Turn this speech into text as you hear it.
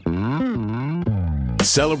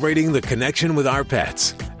Celebrating the connection with our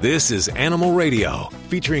pets. This is Animal Radio,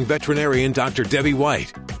 featuring veterinarian Dr. Debbie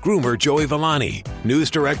White, groomer Joey Villani, news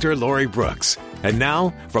director Lori Brooks. And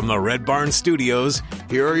now, from the Red Barn Studios,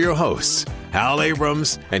 here are your hosts, Hal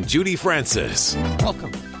Abrams and Judy Francis.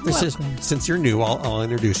 Welcome. Since you're new, I'll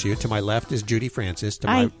introduce you. To my left is Judy Francis.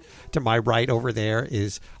 To my right over there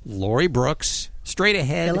is Lori Brooks. Straight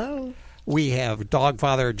ahead. Hello. We have dog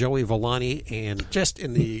father Joey Villani, and just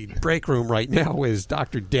in the break room right now is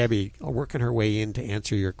Dr. Debbie working her way in to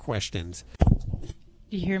answer your questions.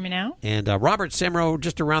 Do you hear me now? And Robert Semro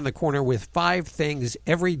just around the corner with 5 things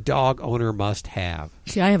every dog owner must have.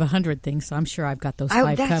 See, I have 100 things, so I'm sure I've got those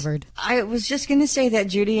 5 covered. I was just going to say that,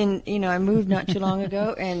 Judy, and I moved not too long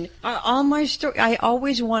ago, and on my I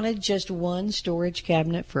always wanted just one storage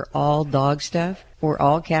cabinet for all dog stuff or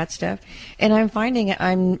all cat stuff, and I'm finding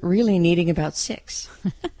I'm really needing about 6.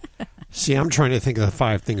 See, I'm trying to think of the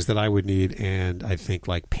 5 things that I would need, and I think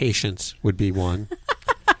like patience would be one.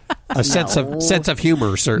 A sense of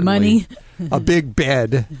humor, certainly. Money. A big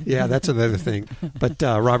bed. Yeah, that's another thing. But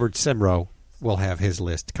Robert Semro will have his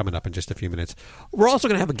list coming up in just a few minutes. We're also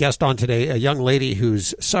going to have a guest on today, a young lady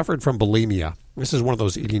who's suffered from bulimia. This is one of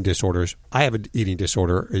those eating disorders. I have an eating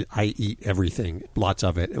disorder. I eat everything, lots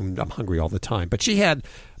of it, and I'm hungry all the time. But she had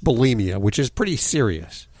bulimia, which is pretty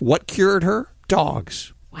serious. What cured her?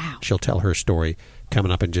 Dogs. Wow. She'll tell her story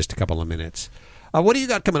coming up in just a couple of minutes. What do you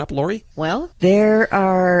got coming up, Lori? Well, there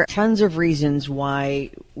are tons of reasons why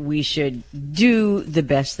we should do the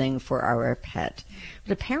best thing for our pet.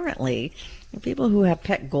 But apparently, people who have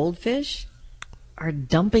pet goldfish are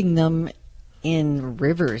dumping them in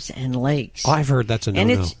rivers and lakes. Oh, I've heard that's a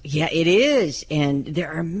no-no. And it is. And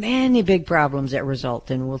there are many big problems that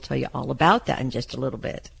result, and we'll tell you all about that in just a little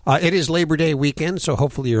bit. It is Labor Day weekend, so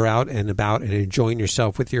hopefully you're out and about and enjoying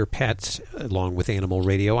yourself with your pets along with Animal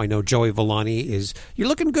Radio. I know Joey Villani you're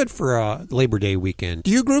looking good for Labor Day weekend.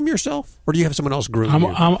 Do you groom yourself, or do you have someone else groom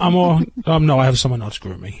you? No, I have someone else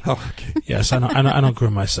groom me. Oh, okay. Yes, I don't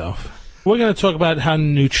groom myself. We're going to talk about how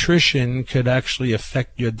nutrition could actually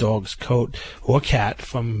affect your dog's coat or cat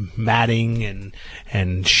from matting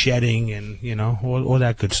and shedding and, all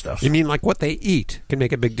that good stuff. You mean like what they eat can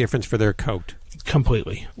make a big difference for their coat?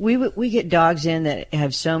 Completely. We get dogs in that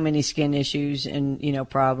have so many skin issues and,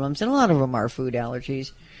 problems, and a lot of them are food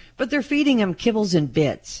allergies, but they're feeding them kibbles and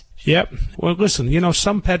bits. Yep. Well, listen,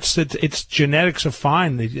 some pets, it's genetics are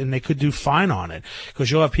fine, and they could do fine on it.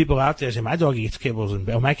 Because you'll have people out there say, my dog eats kibbles and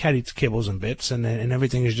bits, my cat eats kibbles and bits, and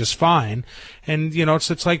everything is just fine. And,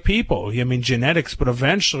 it's like people. I mean, genetics, but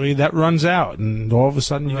eventually that runs out. And all of a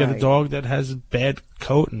sudden you get a dog that has a bad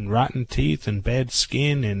coat and rotten teeth and bad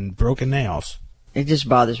skin and broken nails. It just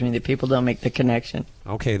bothers me that people don't make the connection.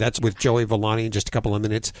 Okay, that's with Joey Villani in just a couple of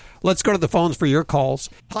minutes. Let's go to the phones for your calls.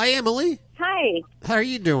 Hi, Emily. Hi. How are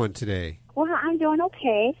you doing today? Well, I'm doing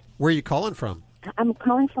okay. Where are you calling from? I'm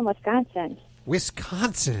calling from Wisconsin.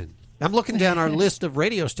 Wisconsin. I'm looking down our list of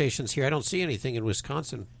radio stations here. I don't see anything in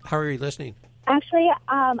Wisconsin. How are you listening? Actually,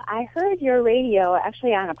 I heard your radio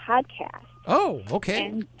actually on a podcast. Oh,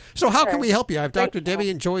 okay. So how can we help you? I have Dr. Debbie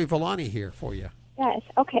and Joey Villani here for you. Yes,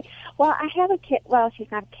 okay. Well, I have a kitten. Well,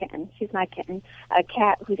 she's not a kitten. She's my kitten. A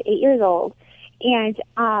cat who's 8 years old. And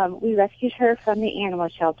we rescued her from the animal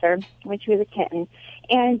shelter when she was a kitten.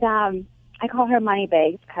 And I call her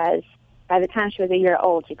Moneybags because by the time she was a year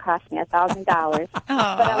old, she cost me $1,000. But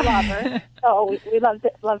I love her. So we loved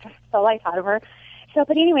the life out of her. So,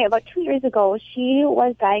 but anyway, about 2 years ago, she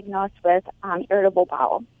was diagnosed with irritable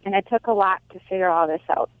bowel. And it took a lot to figure all this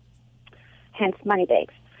out, hence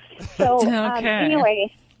Moneybags. So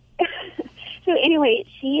anyway,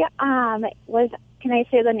 she was. Can I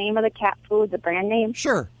say the name of the cat food, the brand name?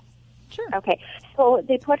 Sure. Okay. So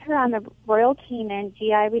they put her on the Royal Canin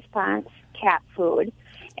GI Response cat food,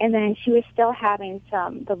 and then she was still having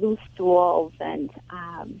the loose stools and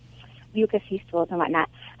mucousy stools and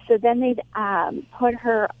whatnot. So then they put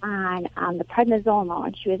her on the prednisone,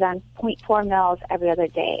 and she was on 0.4 mils every other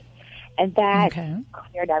day, and that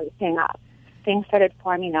cleared everything up. Things started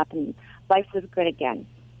forming up, and life was good again.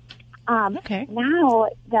 Now,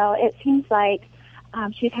 though, it seems like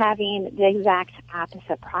she's having the exact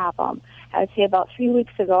opposite problem. I would say about 3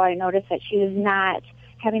 weeks ago, I noticed that she was not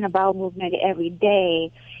having a bowel movement every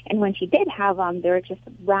day, and when she did have them, they were just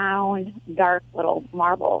round, dark little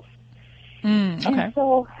marbles. And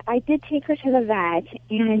so I did take her to the vet,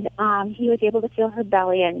 and he was able to feel her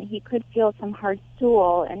belly, and he could feel some hard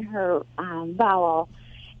stool in her bowel.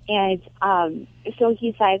 And so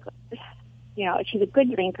he's like, she's a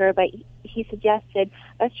good drinker, but he suggested,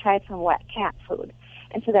 let's try some wet cat food.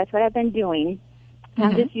 And so that's what I've been doing.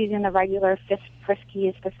 I'm just using the regular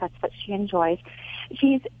Friskies because that's what she enjoys.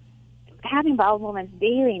 she's having bowel movements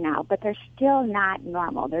daily now, but they're still not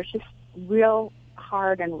normal. They're just real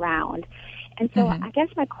hard and round. And so I guess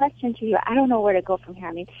my question to you, I don't know where to go from here.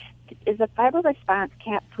 I mean, is the fiber response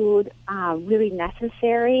cat food really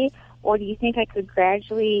necessary, or do you think I could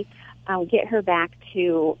gradually get her back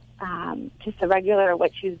to just the regular,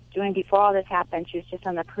 what she was doing before all this happened? She was just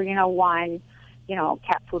on the Purina One,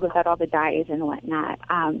 cat food without all the dyes and whatnot.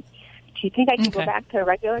 Do you think I can go back to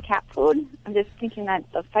regular cat food? I'm just thinking that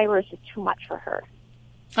the fiber is just too much for her.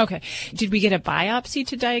 Okay. Did we get a biopsy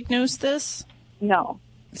to diagnose this? No.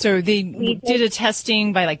 So they did a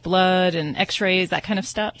testing by like blood and x-rays, that kind of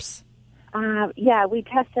steps? Yeah, we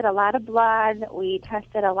tested a lot of blood. We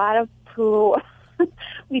tested a lot of poo.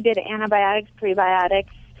 We did antibiotics,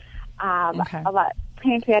 prebiotics, a lot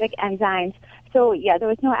pancreatic enzymes. So, yeah, there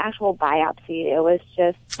was no actual biopsy. It was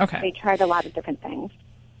just they tried a lot of different things.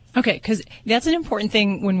 Okay, because that's an important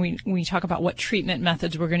thing when we talk about what treatment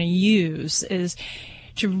methods we're going to use is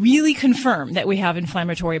to really confirm that we have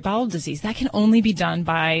inflammatory bowel disease. That can only be done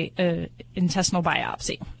by an intestinal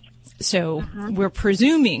biopsy. So we're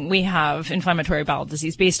presuming we have inflammatory bowel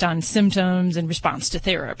disease based on symptoms and response to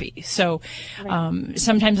therapy. So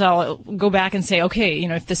sometimes I'll go back and say, okay,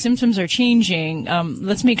 if the symptoms are changing,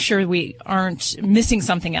 let's make sure we aren't missing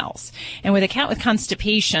something else. And with a cat with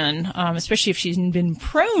constipation, especially if she's been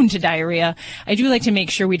prone to diarrhea, I do like to make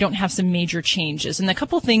sure we don't have some major changes. And a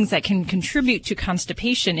couple things that can contribute to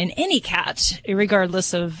constipation in any cat,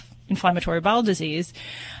 regardless of inflammatory bowel disease,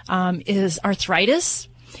 is arthritis.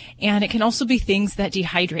 And it can also be things that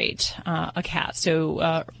dehydrate a cat.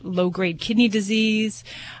 So low-grade kidney disease,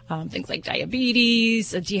 things like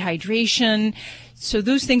diabetes, dehydration. So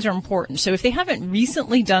those things are important. So if they haven't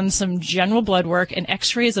recently done some general blood work and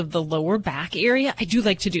x-rays of the lower back area, I do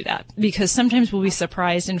like to do that because sometimes we'll be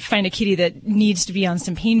surprised and find a kitty that needs to be on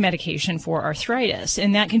some pain medication for arthritis.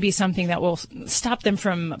 And that can be something that will stop them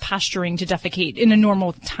from posturing to defecate in a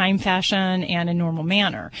normal time fashion and a normal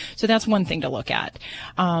manner. So that's one thing to look at.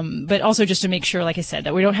 But also just to make sure, like I said,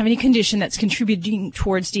 that we don't have any condition that's contributing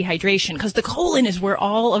towards dehydration because the colon is where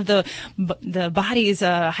all of the body's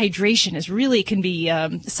hydration is really can be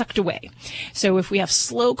sucked away. So if we have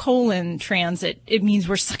slow colon transit, it means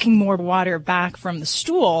we're sucking more water back from the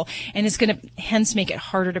stool, and it's going to hence make it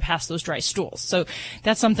harder to pass those dry stools. So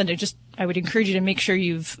that's something I would encourage you to make sure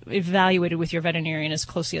you've evaluated with your veterinarian as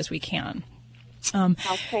closely as we can.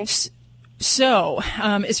 Okay. So,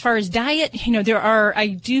 as far as diet, I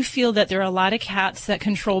do feel that there are a lot of cats that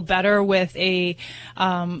control better with a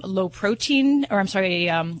low protein, a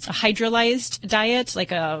hydrolyzed diet,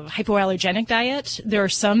 like a hypoallergenic diet. There are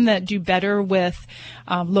some that do better with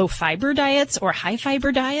low fiber diets or high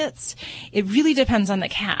fiber diets. It really depends on the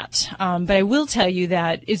cat. But I will tell you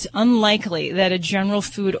that it's unlikely that a general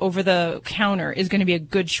food over the counter is going to be a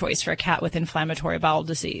good choice for a cat with inflammatory bowel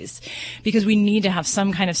disease because we need to have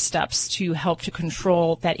some kind of steps to help to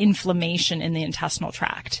control that inflammation in the intestinal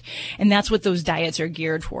tract. And that's what those diets are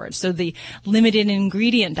geared towards. So the limited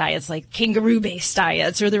ingredient diets like kangaroo-based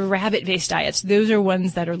diets or the rabbit-based diets, those are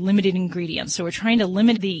ones that are limited ingredients. So we're trying to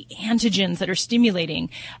limit the antigens that are stimulating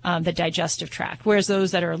the digestive tract, whereas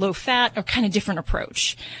those that are low-fat are kind of different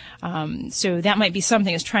approach. So that might be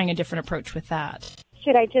something is trying a different approach with that.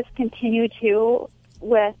 Should I just continue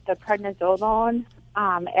with the prednisolone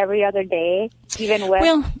every other day, even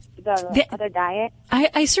with the other diet?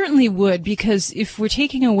 I certainly would, because if we're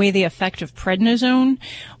taking away the effect of prednisone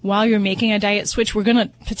while you're making a diet switch, we're going to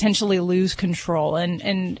potentially lose control.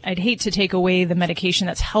 And I'd hate to take away the medication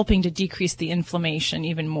that's helping to decrease the inflammation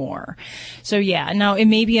even more. So yeah, now it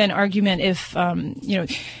may be an argument if,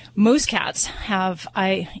 most cats have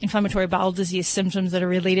inflammatory bowel disease symptoms that are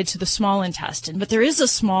related to the small intestine, but there is a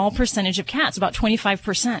small percentage of cats, about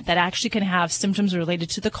 25%, that actually can have symptoms related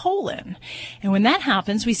to the colon. And when that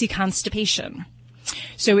happens, we see constipation.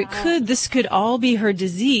 So this could all be her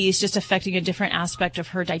disease, just affecting a different aspect of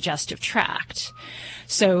her digestive tract.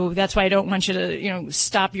 So that's why I don't want you to,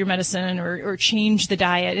 stop your medicine or change the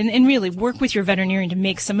diet and really work with your veterinarian to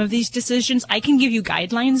make some of these decisions. I can give you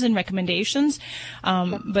guidelines and recommendations,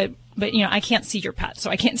 but I can't see your pet,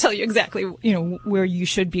 so I can't tell you exactly, where you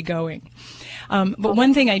should be going. But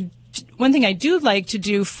one thing I do like to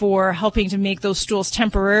do for helping to make those stools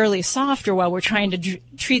temporarily softer while we're trying to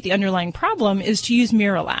treat the underlying problem is to use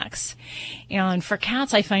Miralax. And for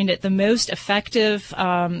cats, I find it the most effective,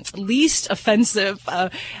 least offensive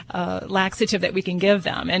laxative that we can give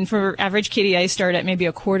them. And for average kitty, I start at maybe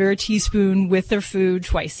a quarter teaspoon with their food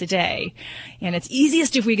twice a day. And it's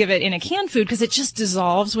easiest if we give it in a canned food because it just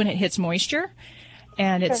dissolves when it hits moisture.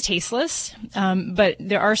 and it's tasteless. But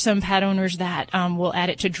there are some pet owners that will add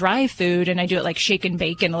it to dry food, and I do it like shake and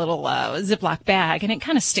bake in a little Ziploc bag, and it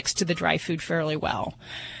kind of sticks to the dry food fairly well.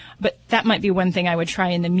 But that might be one thing I would try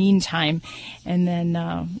in the meantime. And then,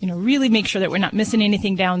 really make sure that we're not missing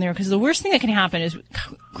anything down there. Because the worst thing that can happen is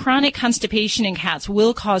chronic constipation in cats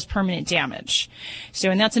will cause permanent damage.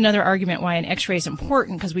 So, and that's another argument why an x-ray is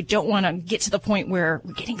important, because we don't want to get to the point where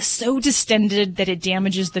we're getting so distended that it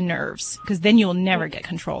damages the nerves, because then you'll never get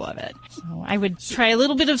control of it. So I would try a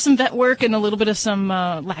little bit of some vet work and a little bit of some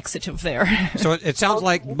laxative there. So it sounds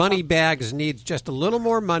like Moneybags needs just a little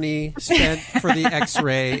more money spent for the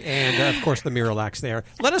x-ray and, of course, the Miralax there.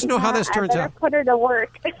 Let us know how this turns out. Put her to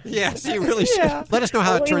work. Yes, you really should. Let us know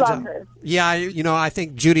how it turns out. Her. Yeah, I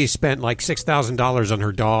think Judy spent like $6,000 on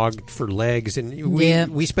her dog for legs, and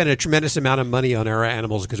we spend a tremendous amount of money on our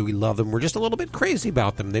animals because we love them. We're just a little bit crazy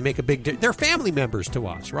about them. They make a big they're family members to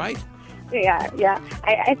us, right? Yeah.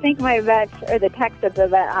 I think my vets, or the techs at the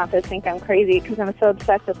vet office, think I'm crazy because I'm so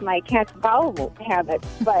obsessed with my cat's bowel habits.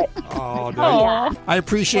 But oh, no. Yeah. I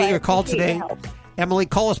appreciate your call today. Emily,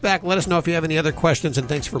 call us back. Let us know if you have any other questions, and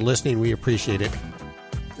thanks for listening. We appreciate it.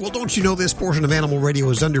 Well, don't you know this portion of Animal Radio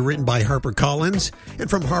is underwritten by HarperCollins? And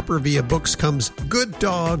from Harper via books comes Good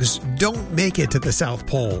Dogs Don't Make It to the South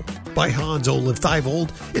Pole by Hans Olav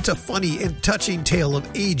Thivold. It's a funny and touching tale of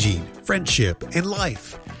aging, friendship, and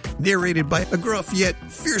life, narrated by a gruff yet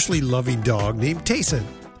fiercely loving dog named Tayson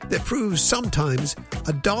that proves sometimes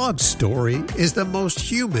a dog's story is the most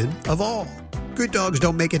human of all. Good Dogs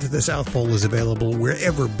Don't Make It to the South Pole is available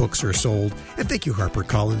wherever books are sold. And thank you,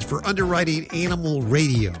 HarperCollins, for underwriting Animal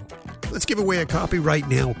Radio. Let's give away a copy right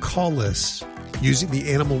now. Call us using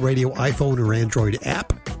the Animal Radio iPhone or Android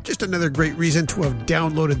app. Just another great reason to have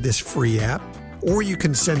downloaded this free app. Or you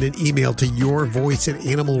can send an email to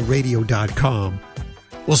yourvoice@animalradio.com.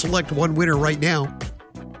 We'll select one winner right now.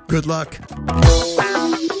 Good luck.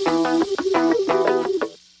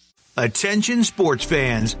 Attention sports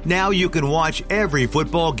fans, now you can watch every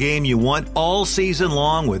football game you want all season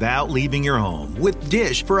long without leaving your home with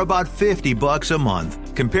Dish for about $50 a month.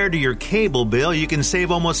 Compared to your cable bill, you can save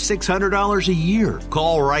almost $600 a year.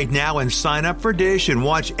 Call right now and sign up for Dish and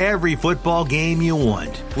watch every football game you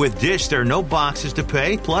want. With Dish, there are no boxes to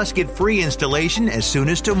pay, plus get free installation as soon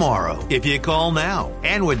as tomorrow if you call now.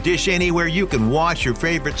 And with Dish Anywhere, you can watch your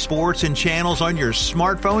favorite sports and channels on your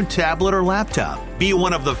smartphone, tablet, or laptop. Be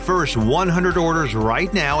one of the first 100 orders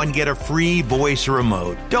right now and get a free voice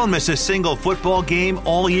remote. Don't miss a single football game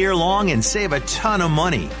all year long and save a ton of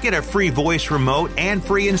money. Get a free voice remote and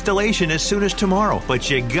free installation as soon as tomorrow.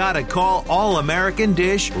 But you gotta call All American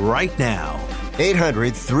Dish right now.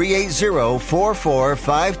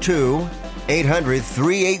 800-380-4452.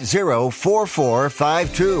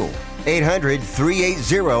 800-380-4452.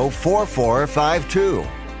 800-380-4452.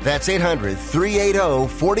 That's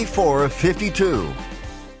 800-380-4452.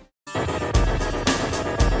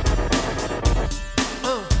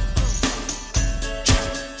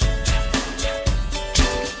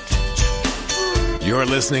 You're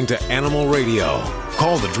listening to Animal Radio.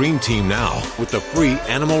 Call the Dream Team now with the free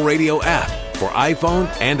Animal Radio app for iPhone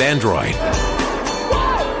and Android.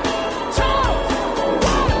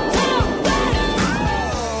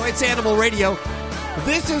 Oh, it's Animal Radio.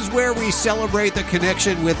 This is where we celebrate the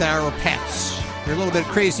connection with our pets. You're a little bit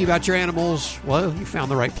crazy about your animals. Well, you found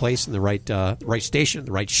the right place and the right station,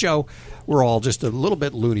 the right show. We're all just a little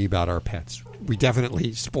bit loony about our pets. We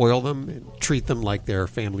definitely spoil them and treat them like they're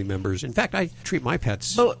family members. In fact, I treat my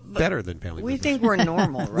pets better than family members. We think we're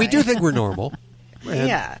normal, right? We do think we're normal.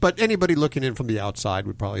 Yeah. But anybody looking in from the outside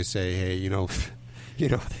would probably say, hey,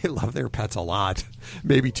 they love their pets a lot,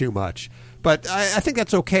 maybe too much. But I think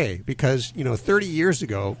that's okay because, 30 years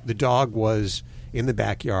ago, the dog was in the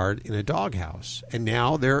backyard in a doghouse. And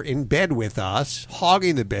now they're in bed with us,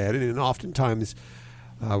 hogging the bed. And oftentimes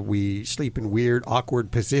we sleep in weird,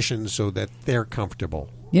 awkward positions so that they're comfortable.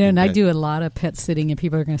 And I do a lot of pet sitting, and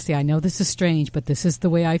people are going to say, I know this is strange, but this is the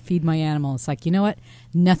way I feed my animal. It's like, you know what?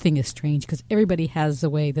 Nothing is strange because everybody has the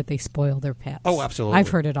way that they spoil their pets. Oh, absolutely. I've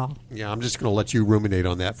heard it all. Yeah, I'm just going to let you ruminate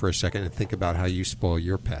on that for a second and think about how you spoil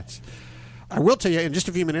your pets. I will tell you in just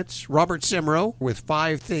a few minutes, Robert Semro with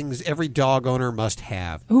 5 things every dog owner must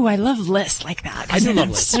have. Ooh, I love lists like that. I do love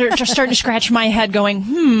lists. Just starting to scratch my head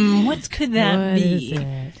going, what could that be? Is it?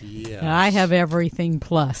 Yes. I have everything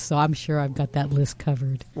plus, so I'm sure I've got that list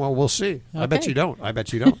covered. Well, we'll see. Okay. I bet you don't.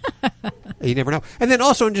 You never know. And then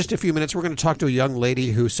also in just a few minutes, we're going to talk to a young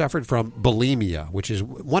lady who suffered from bulimia, which is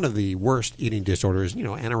one of the worst eating disorders.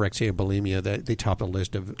 Anorexia and bulimia, they top the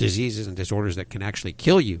list of diseases and disorders that can actually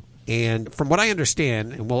kill you. And from what I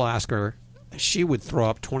understand, and we'll ask her she would throw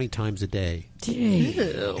up 20 times a day.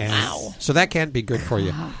 Ew. Wow. So that can't be good for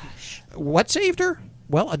you. What saved her?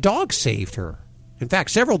 Well, a dog saved her. In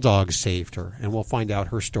fact, several dogs saved her, and we'll find out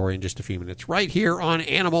her story in just a few minutes right here on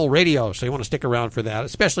Animal Radio. So you want to stick around for that,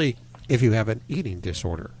 especially if you have an eating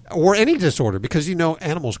disorder or any disorder, because,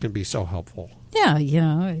 animals can be so helpful. Yeah,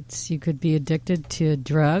 you could be addicted to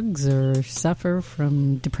drugs or suffer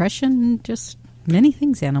from depression, just many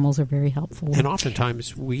things. Animals are very helpful. And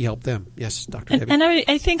oftentimes we help them. Yes, Dr. Debbie. And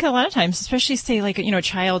I think a lot of times, especially say like, a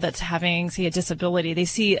child that's having, say, a disability, they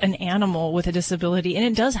see an animal with a disability and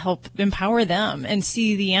it does help empower them and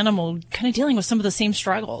see the animal kind of dealing with some of the same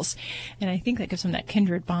struggles. And I think that gives them that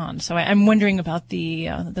kindred bond. So I'm wondering about the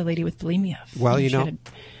lady with bulimia. Well,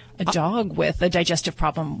 A dog with a digestive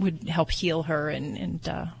problem would help heal her and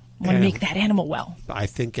want to make that animal well. I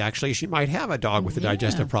think actually she might have a dog with a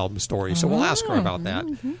digestive problem story, so we'll ask her about that.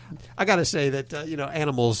 Mm-hmm. I got to say that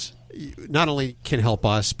animals not only can help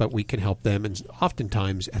us, but we can help them, and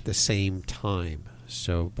oftentimes at the same time.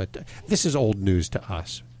 So, but this is old news to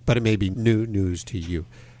us, but it may be new news to you.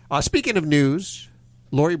 Speaking of news,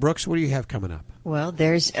 Lori Brooks, what do you have coming up? Well,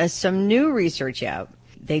 there's some new research out.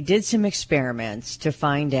 They did some experiments to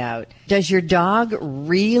find out, does your dog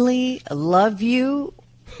really love you,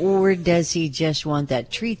 or does he just want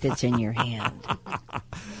that treat that's in your hand?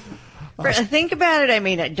 Think about it. I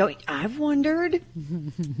mean, I've wondered.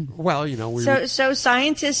 Well, So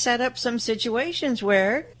scientists set up some situations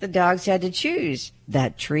where the dogs had to choose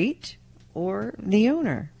that treat or the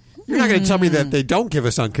owner. You're not going to tell me that they don't give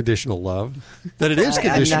us unconditional love, that it is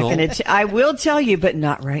conditional. I'm not going to. I will tell you, but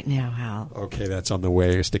not right now, Hal. Okay, that's on the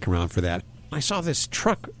way. Stick around for that. I saw this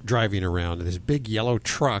truck driving around, this big yellow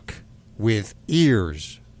truck with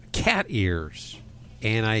ears. Cat ears.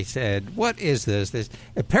 And I said, what is this? This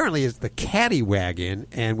apparently is the Caddy Wagon,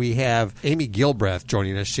 and we have Amy Gilbreth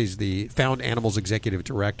joining us. She's the Found Animals Executive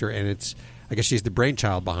Director, and I guess she's the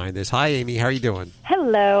brainchild behind this. Hi, Amy. How are you doing?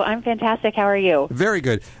 Hello. I'm fantastic. How are you? Very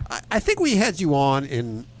good. I think we had you on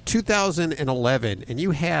in 2011, and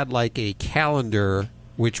you had like a calendar,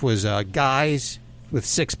 which was guys with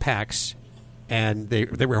six-packs, and they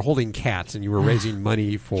were holding cats, and you were raising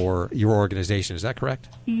money for your organization. Is that correct?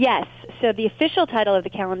 Yes. So the official title of the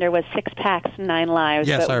calendar was 6 Packs, 9 Lives.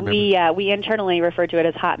 Yes, but I remember. we internally refer to it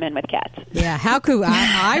as Hot Men with Cats. Yeah, how cool.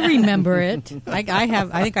 I remember it. I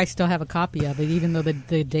think I still have a copy of it, even though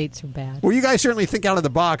the dates are bad. Well, you guys certainly think out of the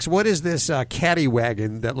box. What is this Caddy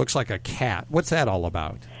Wagon that looks like a cat? What's that all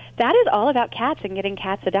about? That is all about cats and getting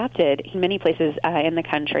cats adopted in many places in the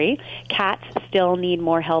country. Cats still need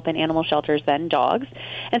more help in animal shelters than dogs.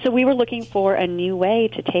 And so we were looking for a new way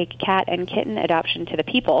to take cat and kitten adoption to the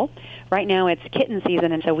people. Right now it's kitten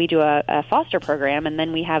season, and so we do a foster program, and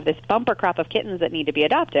then we have this bumper crop of kittens that need to be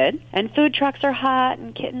adopted. And food trucks are hot,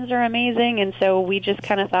 and kittens are amazing, and so we just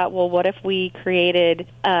kind of thought, well, what if we created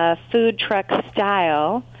a food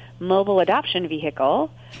truck-style mobile adoption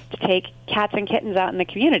vehicle to take cats and kittens out in the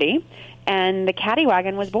community, and the Caddy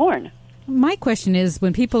Wagon was born. My question is,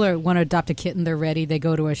 when people want to adopt a kitten, they're ready, they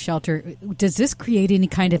go to a shelter, does this create any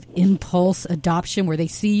kind of impulse adoption where they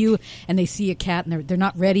see you and they see a cat and they're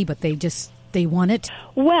not ready, but they want it?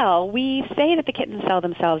 Well, we say that the kittens sell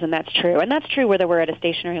themselves, and that's true. And that's true whether we're at a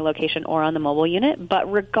stationary location or on the mobile unit.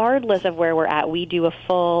 But regardless of where we're at, we do a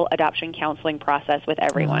full adoption counseling process with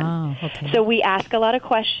everyone. Oh, okay. So we ask a lot of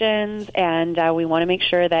questions, and we want to make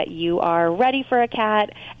sure that you are ready for a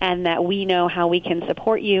cat and that we know how we can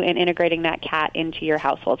support you in integrating that cat into your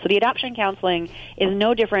household. So the adoption counseling is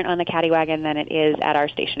no different on the Caddy Wagon than it is at our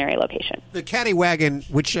stationary location. The Caddy Wagon,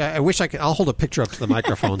 which I wish I'll hold a picture up to the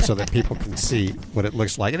microphone so that people can see what it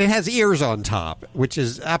looks like. And it has ears on top, which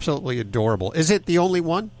is absolutely adorable. Is it the only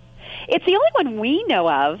one? It's the only one we know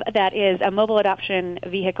of that is a mobile adoption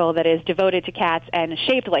vehicle that is devoted to cats and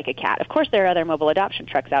shaped like a cat. Of course, there are other mobile adoption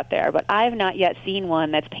trucks out there, but I've not yet seen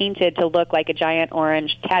one that's painted to look like a giant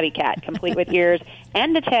orange tabby cat, complete with ears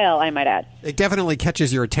and a tail, I might add. It definitely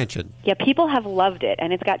catches your attention. Yeah, people have loved it,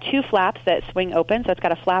 and it's got 2 flaps that swing open, so it's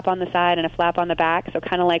got a flap on the side and a flap on the back, so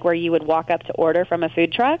kind of like where you would walk up to order from a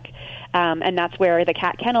food truck, and that's where the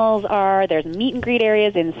cat kennels are. There's meet and greet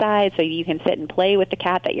areas inside, so you can sit and play with the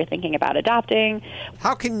cat that you're thinking about adopting.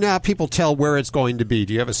 How can people tell where it's going to be?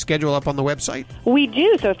 Do you have a schedule up on the website? We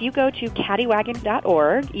do. So if you go to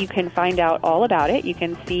caddywagon.org, you can find out all about it. You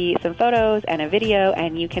can see some photos and a video,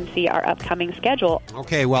 and you can see our upcoming schedule.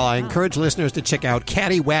 Okay, well, I encourage listeners to check out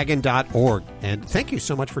caddywagon.org. And thank you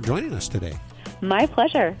so much for joining us today. My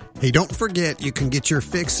pleasure. Hey, don't forget you can get your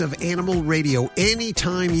fix of Animal Radio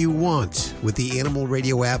anytime you want with the Animal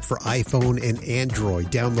Radio app for iPhone and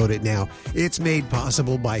Android. Download it now. It's made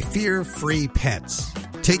possible by Fear Free Pets.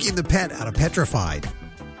 taking the pet out of petrified.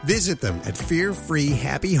 Visit them at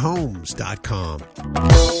fearfreehappyhomes.com.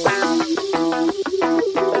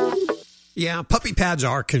 Yeah, puppy pads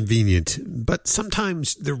are convenient, but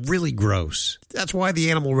sometimes they're really gross. That's why the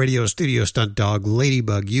Animal Radio studio stunt dog,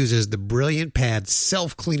 Ladybug, uses the Brilliant Pad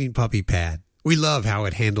self-cleaning puppy pad. We love how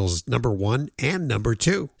it handles number 1 and number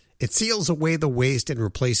 2. It seals away the waste and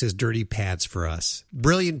replaces dirty pads for us.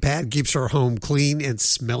 Brilliant Pad keeps our home clean and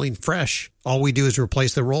smelling fresh. All we do is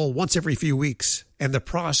replace the roll once every few weeks, and the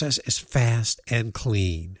process is fast and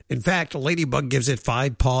clean. In fact, Ladybug gives it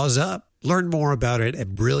 5 paws up. Learn more about it at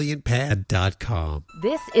brilliantpad.com.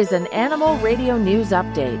 This is an Animal Radio News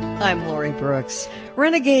Update. I'm Lori Brooks.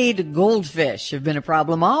 Renegade goldfish have been a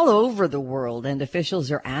problem all over the world, and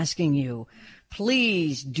officials are asking you,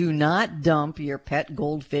 please do not dump your pet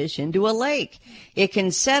goldfish into a lake. It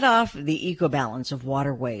can set off the ecobalance of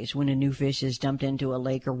waterways when a new fish is dumped into a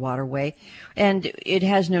lake or waterway, and it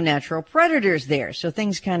has no natural predators there, so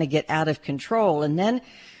things kind of get out of control, and then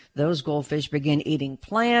those goldfish begin eating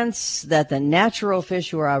plants that the natural fish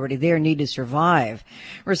who are already there need to survive.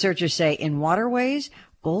 Researchers say in waterways,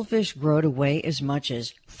 goldfish grow to weigh as much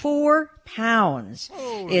as 4 pounds.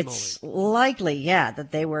 It's likely,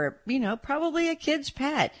 that they were, probably a kid's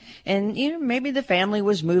pet. And, maybe the family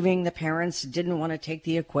was moving. The parents didn't want to take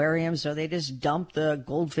the aquarium, so they just dumped the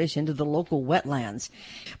goldfish into the local wetlands.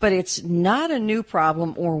 But it's not a new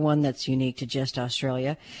problem or one that's unique to just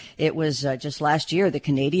Australia. It was just last year the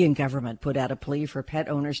Canadian government put out a plea for pet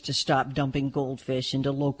owners to stop dumping goldfish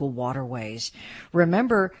into local waterways.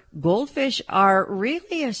 Remember, goldfish are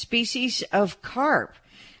really a species of carp,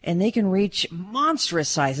 and they can reach monstrous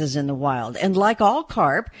sizes in the wild. And like all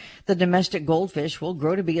carp, the domestic goldfish will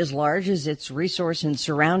grow to be as large as its resource and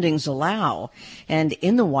surroundings allow. And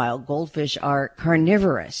in the wild, goldfish are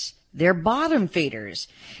carnivorous. They're bottom feeders,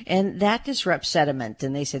 and that disrupts sediment,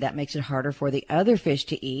 and they say that makes it harder for the other fish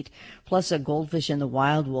to eat. Plus, a goldfish in the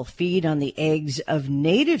wild will feed on the eggs of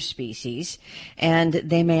native species, and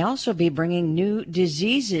they may also be bringing new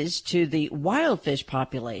diseases to the wild fish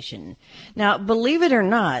population. Now, believe it or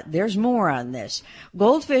not, there's more on this.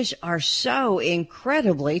 Goldfish are so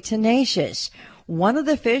incredibly tenacious. One of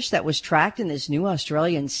the fish that was tracked in this new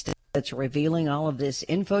Australian study that's revealing all of this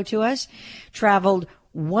info to us traveled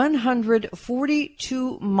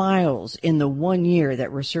 142 miles in the 1 year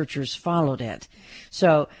that researchers followed it.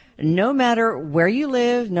 So no matter where you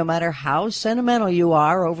live, no matter how sentimental you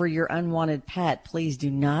are over your unwanted pet, please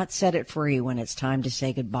do not set it free when it's time to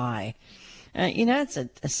say goodbye. It's a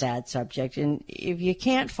sad subject, and if you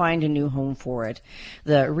can't find a new home for it,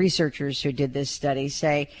 the researchers who did this study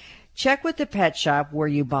say, check with the pet shop where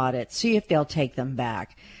you bought it, see if they'll take them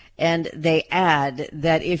back. And they add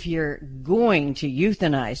that if you're going to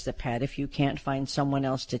euthanize the pet, if you can't find someone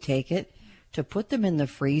else to take it, to put them in the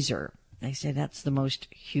freezer. They say that's the most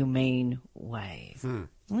humane way.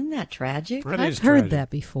 Isn't that tragic? I've heard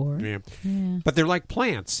that before. Yeah. But they're like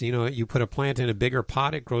plants. You put a plant in a bigger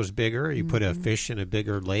pot, it grows bigger. You put a fish in a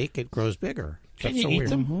bigger lake, it grows bigger. Can you eat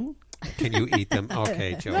them? Can you eat them?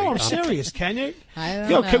 Okay, Joey. No, I'm serious. Can you? I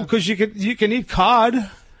don't know. Because you can eat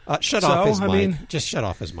cod. Shut off his mic. Just shut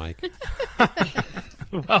off his mic.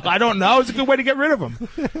 Well, I don't know. It's a good way to get rid of them.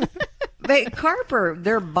 Carp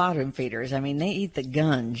they're bottom feeders. I mean, they eat the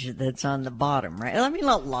gunge that's on the bottom, right? I mean,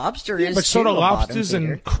 lobster is but so do lobsters and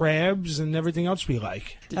and crabs and everything else we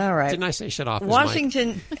like. All right. Didn't I say shut off his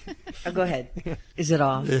Washington. Oh, go ahead. Is it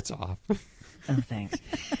off? It's off. Oh, thanks.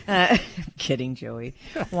 Kidding, Joey.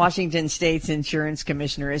 Washington State's insurance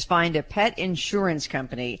commissioner has fined a pet insurance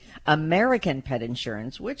company, American Pet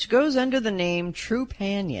Insurance, which goes under the name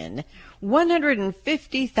Trupanion,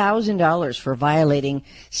 $150,000 for violating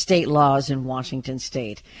state laws in Washington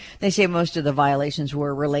state. They say most of the violations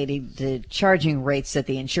were related to charging rates that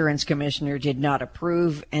the insurance commissioner did not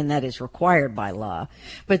approve, and that is required by law.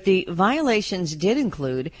 But the violations did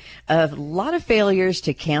include a lot of failures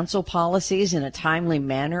to cancel policies in a timely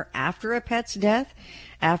manner after a pet's death,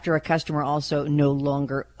 after a customer also no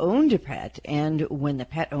longer owned a pet, and when the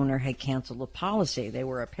pet owner had canceled a policy. They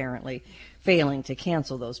were apparently failing to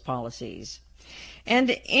cancel those policies. And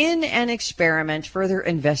in an experiment further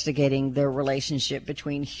investigating the relationship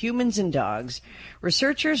between humans and dogs,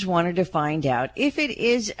 researchers wanted to find out if it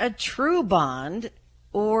is a true bond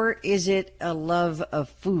or is it a love of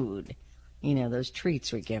food. Those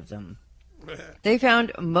treats we give them. They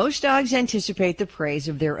found most dogs anticipate the praise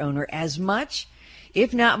of their owner as much,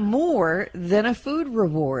 if not more, than a food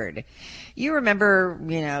reward. You remember,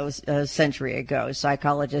 a century ago,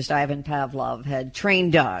 psychologist Ivan Pavlov had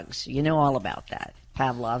trained dogs. You know all about that.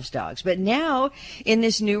 Pavlov's dogs. But now, in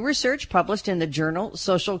this new research published in the journal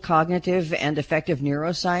Social Cognitive and Affective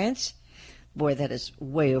Neuroscience, boy, that is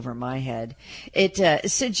way over my head.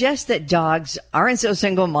 It suggests that dogs aren't so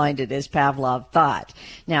single-minded as Pavlov thought.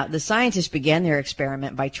 Now, the scientists began their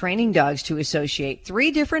experiment by training dogs to associate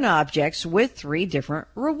 3 different objects with 3 different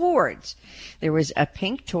rewards. There was a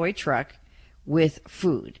pink toy truck with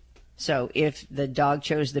food. So if the dog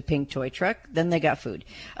chose the pink toy truck, then they got food.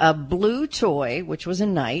 A blue toy, which was a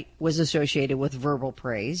knight, was associated with verbal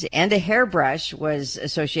praise, and a hairbrush was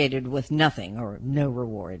associated with nothing or no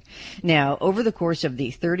reward. Now, over the course of the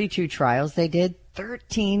 32 trials they did,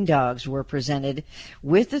 13 dogs were presented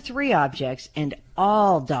with the 3 objects, and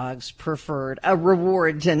all dogs preferred a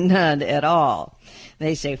reward to none at all.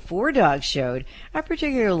 They say 4 dogs showed a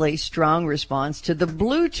particularly strong response to the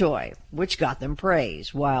blue toy, which got them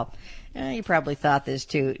praise, while you probably thought this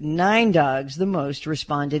too. 9 dogs, the most,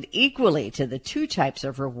 responded equally to the 2 types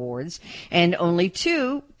of rewards, and only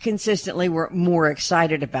 2 consistently were more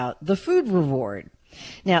excited about the food reward.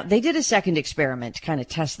 Now, they did a second experiment to kind of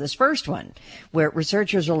test this first one, where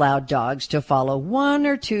researchers allowed dogs to follow 1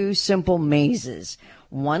 or 2 simple mazes,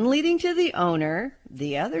 one leading to the owner.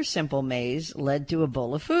 The other simple maze led to a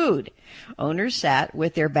bowl of food. Owners sat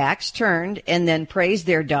with their backs turned and then praised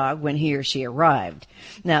their dog when he or she arrived.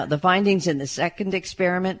 Now, the findings in the second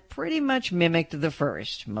experiment pretty much mimicked the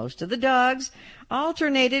first. Most of the dogs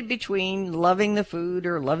alternated between loving the food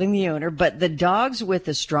or loving the owner, but the dogs with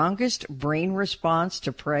the strongest brain response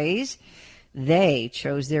to praise, they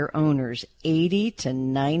chose their owners 80 to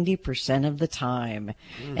 90% of the time.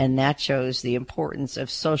 And that shows the importance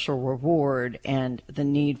of social reward and the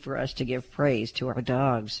need for us to give praise to our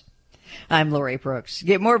dogs. I'm Lori Brooks.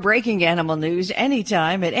 Get more breaking animal news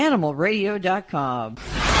anytime at animalradio.com.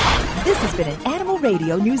 This has been an Animal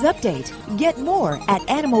Radio News Update. Get more at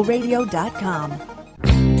animalradio.com.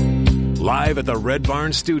 Live at the Red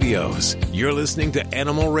Barn Studios, you're listening to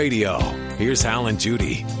Animal Radio. Here's Hal and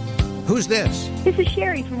Judy. Who's this? This is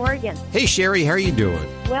Sherry from Oregon. Hey, Sherry, how are you doing?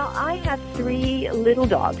 Well, I have 3 little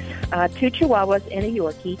dogs, 2 Chihuahuas and a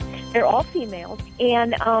Yorkie. They're all females,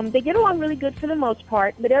 and they get along really good for the most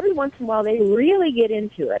part, but every once in a while they really get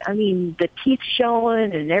into it. I mean, the teeth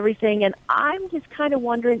showing and everything, and I'm just kind of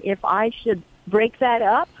wondering if I should break that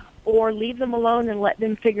up or leave them alone and let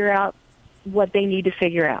them figure out what they need to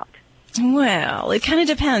figure out. Well, it kind of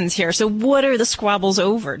depends here. So what are the squabbles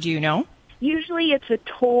over? Do you know? Usually it's a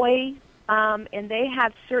toy, and they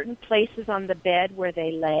have certain places on the bed where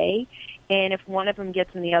they lay. And if one of them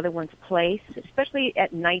gets in the other one's place, especially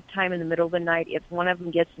at nighttime in the middle of the night, if one of them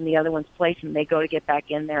gets in the other one's place and they go to get back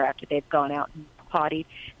in there after they've gone out and potty,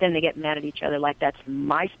 then they get mad at each other like that's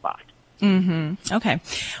my spot. Mm-hmm. Okay.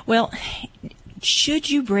 Well, should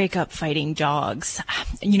you break up fighting dogs?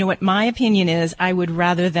 You know what my opinion is, I would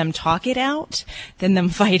rather them talk it out than them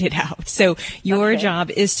fight it out. So your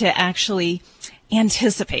job is to actually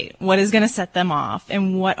anticipate what is going to set them off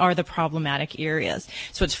and what are the problematic areas.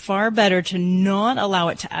 So it's far better to not allow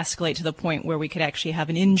it to escalate to the point where we could actually have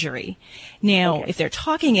an injury. Now, if they're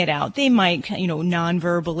talking it out, they might,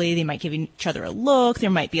 non-verbally, they might give each other a look, there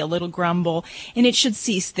might be a little grumble, and it should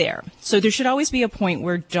cease there. So there should always be a point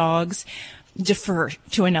where dogs defer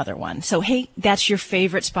to another one. So, hey, that's your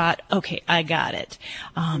favorite spot. Okay, I got it.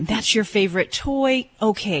 That's your favorite toy.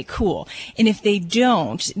 Okay, cool. And if they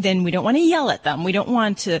don't, then we don't want to yell at them. We don't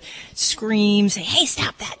want to scream, say, hey,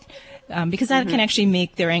 stop that. Because that can actually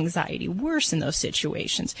make their anxiety worse in those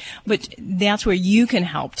situations. But that's where you can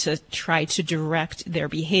help to try to direct their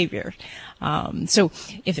behavior. So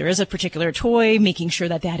if there is a particular toy, making sure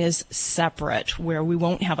that that is separate, where we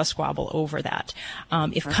won't have a squabble over that.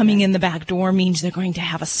 If coming in the back door means they're going to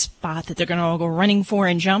have a spot that they're going to all go running for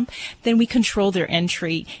and jump, then we control their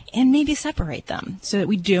entry and maybe separate them so that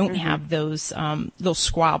we don't have those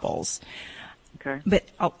squabbles. Okay. But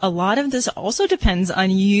a lot of this also depends on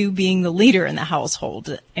you being the leader in the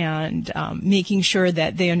household and making sure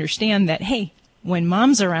that they understand that, hey, when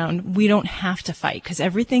mom's around, we don't have to fight because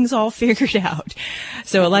everything's all figured out.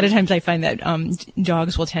 So a lot of times I find that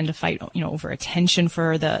dogs will tend to fight, over attention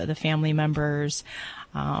for the family members,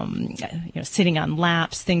 sitting on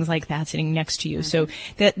laps, things like that, sitting next to you. So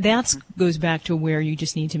that goes back to where you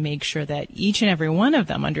just need to make sure that each and every one of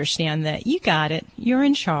them understand that you got it, you're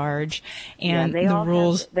in charge, and the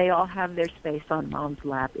rules. They all have their space on mom's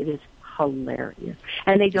lap. It is hilarious.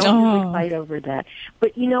 And they don't really fight over that.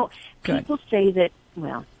 But, people say that,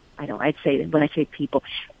 well, I'd say that when I say people,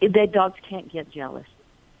 that dogs can't get jealous.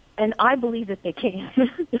 And I believe that they can.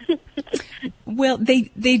 Well,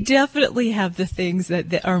 they definitely have the things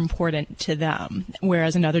that are important to them,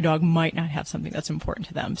 whereas another dog might not have something that's important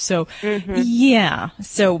to them. So, yeah.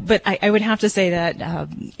 So, but I would have to say that,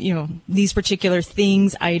 these particular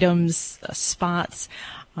things, items, spots,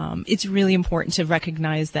 it's really important to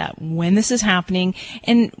recognize that when this is happening,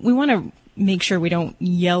 and we want to make sure we don't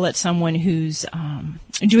yell at someone who's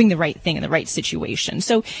doing the right thing in the right situation.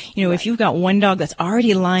 So, if you've got one dog that's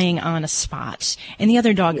already lying on a spot and the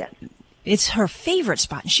other dog, it's her favorite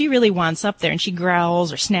spot, and she really wants up there and she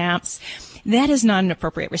growls or snaps, that is not an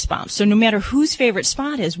appropriate response. So no matter whose favorite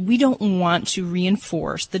spot is, we don't want to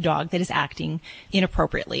reinforce the dog that is acting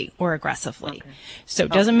inappropriately or aggressively. So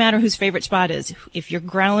it doesn't matter whose favorite spot is. If you're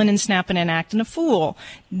growling and snapping and acting a fool,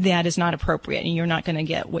 that is not appropriate, and you're not going to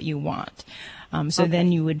get what you want.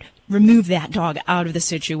 Then you would remove that dog out of the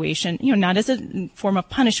situation, not as a form of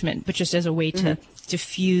punishment, but just as a way to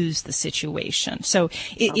diffuse the situation. So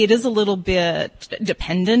it is a little bit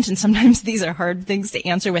dependent, and sometimes these are hard things to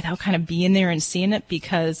answer without kind of being there and seeing it,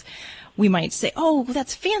 because we might say, oh, well,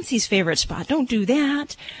 that's Fancy's favorite spot. Don't do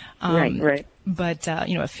that. Right. But,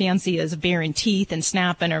 if Fancy is baring teeth and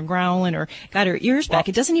snapping or growling or got her ears back,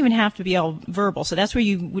 it doesn't even have to be all verbal. So that's where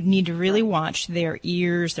you would need to really watch their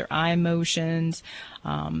ears, their eye motions,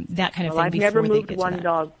 that kind of thing. I've never moved one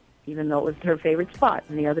dog, even though it was her favorite spot,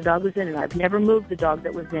 and the other dog was in it. I've never moved the dog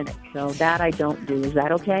that was in it. So that I don't do. Is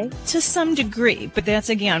that okay? To some degree, but that's,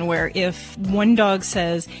 again, where if one dog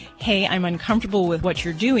says, hey, I'm uncomfortable with what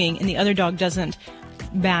you're doing, and the other dog doesn't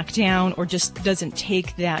back down or just doesn't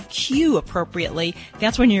take that cue appropriately,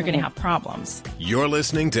 that's when you're going to have problems. You're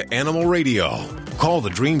listening to Animal Radio. Call the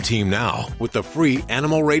Dream Team now with the free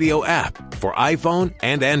Animal Radio app for iPhone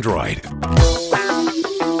and Android.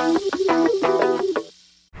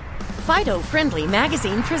 Fido Friendly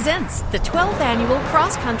Magazine presents the 12th annual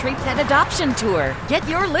Cross Country Pet Adoption Tour. Get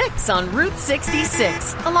your licks on Route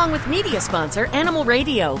 66, along with media sponsor Animal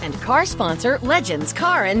Radio and car sponsor Legends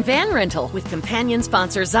Car and Van Rental, with companion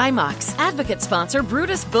sponsor Zymox, advocate sponsor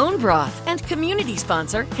Brutus Bone Broth, and community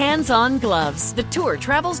sponsor Hands On Gloves. The tour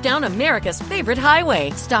travels down America's favorite highway,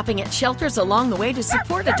 stopping at shelters along the way to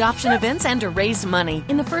support adoption events and to raise money.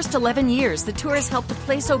 In the first 11 years, the tour has helped to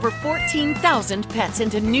place over 14,000 pets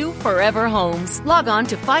into new forever homes. Log on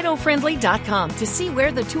to FidoFriendly.com to see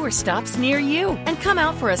where the tour stops near you, and come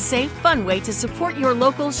out for a safe, fun way to support your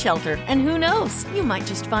local shelter. And who knows, you might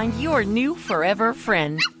just find your new forever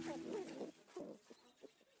friend.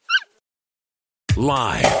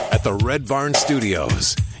 Live at the Red Barn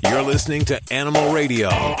Studios, you're listening to Animal Radio.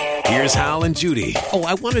 Here's Hal and Judy. Oh,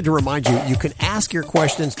 I wanted to remind you, you can ask your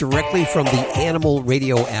questions directly from the Animal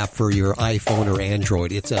Radio app for your iPhone or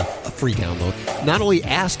Android. It's a free download. Not only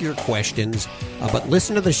ask your questions, but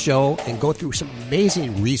listen to the show and go through some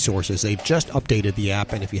amazing resources. They've just updated the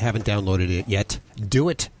app, and if you haven't downloaded it yet, do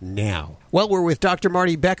it now. Well, we're with Dr.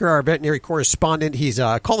 Marty Becker, our veterinary correspondent. He's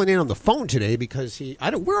calling in on the phone today because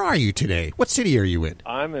where are you today? What city are you in?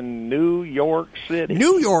 I'm in New York City.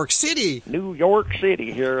 New York City? New York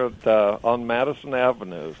City, here on Madison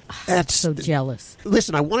Avenue. That's so jealous.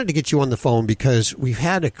 Listen, I wanted to get you on the phone because we've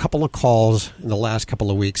had a couple of calls in the last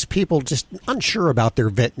couple of weeks. People just unsure about their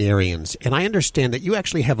veterinarians. And I understand that you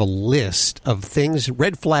actually have a list of things,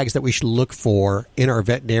 red flags that we should look for in our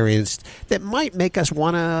veterinarians that might make us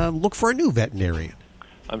want to look for a new veterinarian.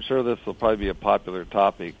 I'm sure this will probably be a popular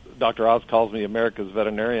topic. Dr. Oz calls me America's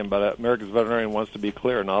veterinarian, but America's veterinarian wants to be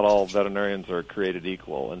clear. Not all veterinarians are created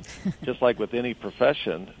equal. And just like with any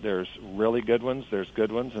profession, there's really good ones, there's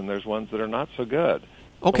good ones, and there's ones that are not so good.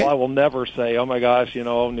 Okay. So I will never say, oh, my gosh,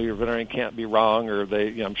 your veterinarian can't be wrong, or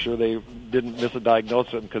I'm sure they didn't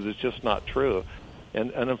misdiagnose it, because it's just not true.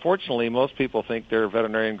 And unfortunately, most people think their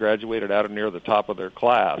veterinarian graduated out of near the top of their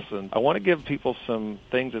class. And I want to give people some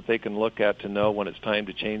things that they can look at to know when it's time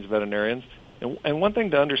to change veterinarians. And one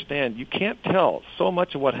thing to understand, you can't tell. So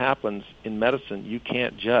much of what happens in medicine, you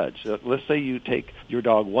can't judge. Let's say you take your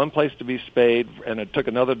dog one place to be spayed, and it took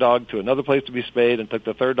another dog to another place to be spayed, and took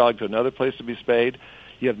the third dog to another place to be spayed.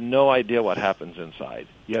 You have no idea what happens inside.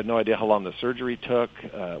 You have no idea how long the surgery took,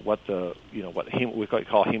 what we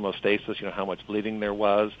call hemostasis, how much bleeding there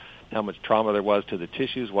was, how much trauma there was to the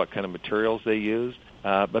tissues, what kind of materials they used.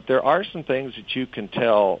 But there are some things that you can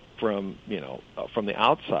tell from the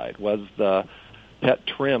outside. Was the pet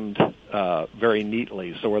trimmed very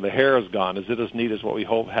neatly? So where the hair is gone, is it as neat as what we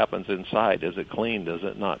hope happens inside? Is it clean? Does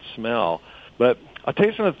it not smell? But I'll tell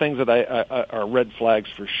you some of the things that are red flags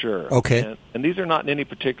for sure. Okay. And these are not in any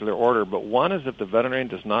particular order, but one is that the veterinarian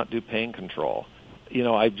does not do pain control.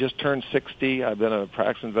 I just turned 60. I've been a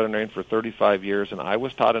practicing veterinarian for 35 years, and I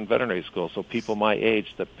was taught in veterinary school, so people my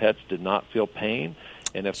age, that pets did not feel pain,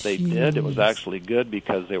 and if they did, it was actually good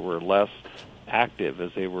because they were less active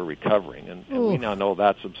as they were recovering. And we now know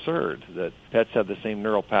that's absurd, that pets have the same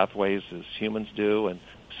neural pathways as humans do. And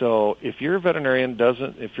so if your veterinarian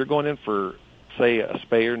if you're going in for, say, a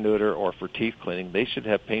spay or neuter or for teeth cleaning, they should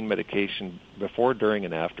have pain medication before, during,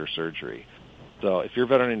 and after surgery. So if your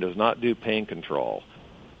veterinarian does not do pain control,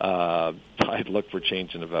 I'd look for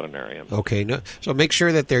changing the veterinarian. Okay, so make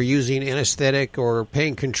sure that they're using anesthetic or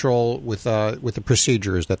pain control with the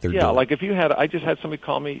procedures that they're doing. Yeah, like if you had, I just had somebody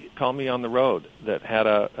call me on the road that had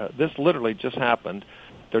this literally just happened.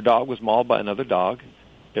 Their dog was mauled by another dog.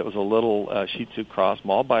 It was a little Shih Tzu cross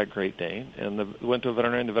mauled by a Great Dane, and went to a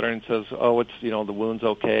veterinarian. The veterinarian says, "Oh, it's the wound's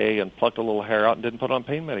okay," and plucked a little hair out and didn't put on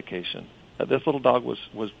pain medication. This little dog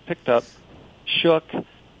was picked up, shook,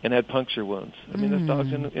 and had puncture wounds. I mean, this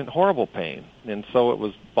dog's in horrible pain, and so it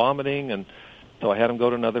was vomiting, and so I had him go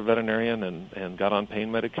to another veterinarian and got on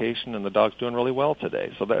pain medication, and the dog's doing really well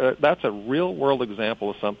today. So that's a real-world example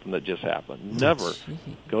of something that just happened. Never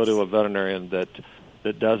go to a veterinarian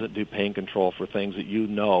that doesn't do pain control for things that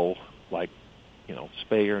like,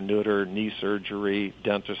 spay or neuter, knee surgery,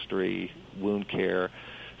 dentistry, wound care.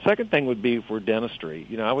 Second thing would be for dentistry.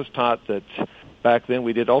 I was taught that back then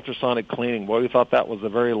we did ultrasonic cleaning. Boy, we thought that was the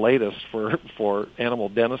very latest for animal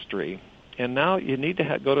dentistry. And now you need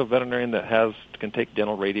to go to a veterinarian that can take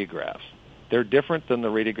dental radiographs. They're different than the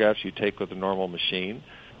radiographs you take with a normal machine.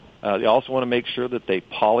 They also want to make sure that they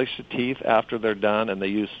polish the teeth after they're done, and they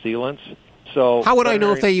use sealants. So how would I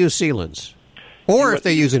know if they use sealants, or if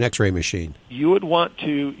they use an X-ray machine? You would want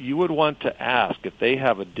to ask if they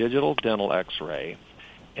have a digital dental X-ray,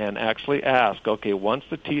 and actually ask, okay, once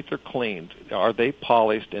the teeth are cleaned, are they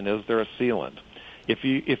polished, and is there a sealant? If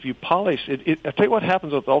you polish it, I'll tell you what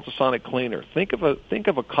happens with ultrasonic cleaner. Think of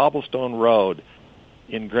a cobblestone road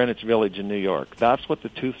in Greenwich Village in New York. That's what the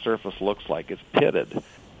tooth surface looks like. It's pitted,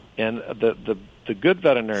 and the good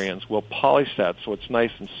veterinarians will polish that so it's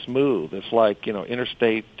nice and smooth. It's like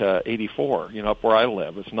Interstate 84, up where I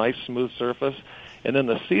live. It's nice, smooth surface, and then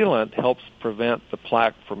the sealant helps prevent the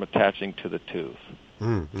plaque from attaching to the tooth.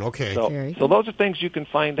 Okay. So those are things you can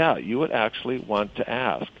find out. You would actually want to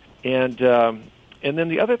ask. And then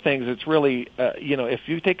the other things, it's really, if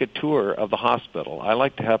you take a tour of the hospital, I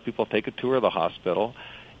like to have people take a tour of the hospital.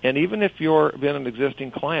 And even if you've been an existing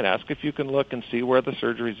client, ask if you can look and see where the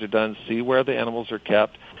surgeries are done, see where the animals are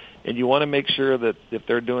kept. And you want to make sure that if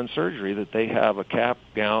they're doing surgery, that they have a cap,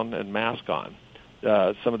 gown, and mask on.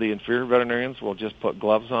 Some of the inferior veterinarians will just put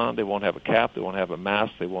gloves on. They won't have a cap. They won't have a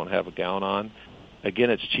mask. They won't have a gown on.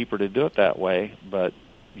 Again, it's cheaper to do it that way, but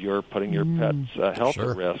you're putting your pet's health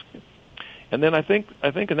at risk. And then I think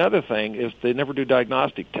another thing is they never do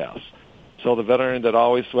diagnostic tests. So the veterinarian that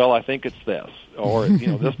always, I think it's this, or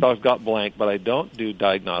this dog's got blank, but I don't do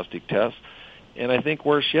diagnostic tests. And I think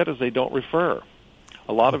worse yet is they don't refer.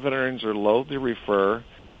 A lot of veterinarians are loath to refer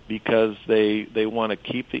because they want to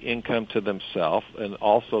keep the income to themselves, and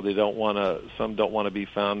also some don't want to be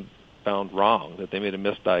found wrong, that they made a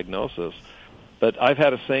misdiagnosis. But I've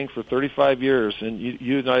had a saying for 35 years, and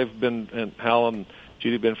you and I have been, and Hal and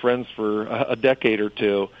Judy have been friends for a decade or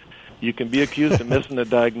two. You can be accused of missing a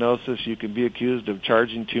diagnosis. You can be accused of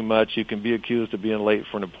charging too much. You can be accused of being late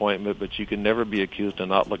for an appointment, but you can never be accused of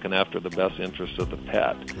not looking after the best interests of the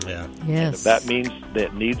pet. Yeah. Yes. And if that means that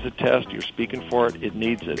it needs a test, you're speaking for it, it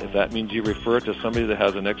needs it. If that means you refer it to somebody that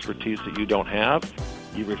has an expertise that you don't have,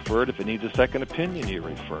 you refer it. If it needs a second opinion, you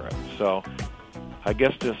refer it. So I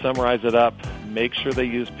guess to summarize it up, make sure they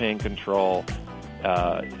use pain control.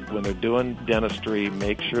 When they're doing dentistry,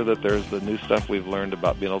 make sure that there's the new stuff we've learned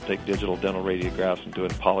about being able to take digital dental radiographs and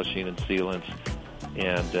doing polishing and sealants.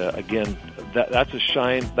 And again, that's a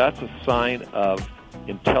sign of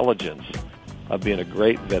intelligence of being a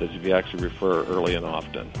great vet, is if you actually refer early and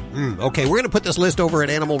often. Okay, we're going to put this list over at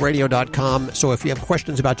animalradio.com. So if you have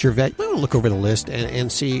questions about your vet, we'll look over the list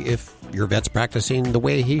and see if your vet's practicing the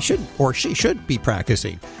way he should or she should be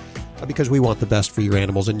practicing. Because we want the best for your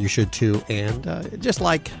animals, and you should too. And just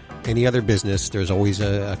like any other business, there's always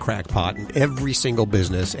a crackpot in every single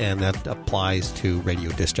business, and that applies to radio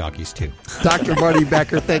disc jockeys too. Dr. Marty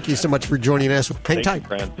Becker, thank you so much for joining us. Hang tight.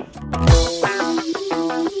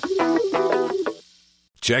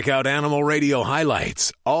 Check out Animal Radio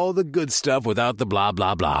highlights, all the good stuff without the blah,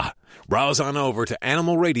 blah, blah. Browse on over to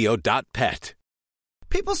animalradio.pet.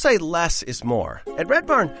 People say less is more. At Red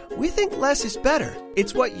Barn, we think less is better.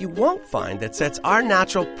 It's what you won't find that sets our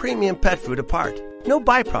natural premium pet food apart. No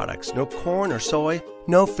byproducts, no corn or soy,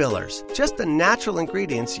 no fillers, just the natural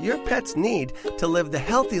ingredients your pets need to live the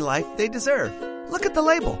healthy life they deserve. Look at the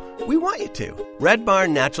label. We want you to. Red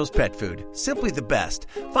Barn Naturals Pet Food. Simply the best.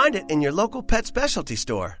 Find it in your local pet specialty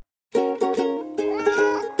store.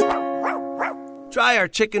 Try our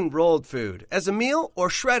chicken rolled food as a meal or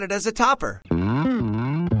shred it as a topper.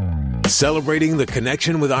 Celebrating the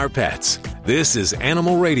connection with our pets. This is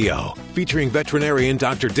Animal Radio, featuring veterinarian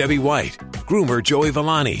Dr. Debbie White, groomer Joey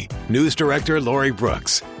Villani, news director Lori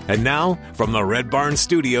Brooks. And now, from the Red Barn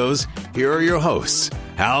Studios, here are your hosts,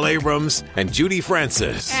 Hal Abrams and Judy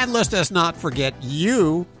Francis. And let us not forget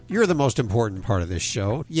you. You're the most important part of this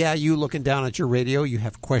show. Yeah, you looking down at your radio, you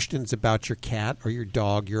have questions about your cat or your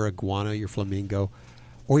dog, your iguana, your flamingo,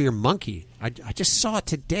 or your monkey. I just saw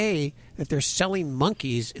today that they're selling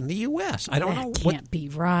monkeys in the U.S. I don't know. That can't be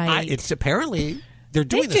right. It's apparently they're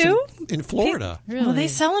doing this in Florida. Really? Well, they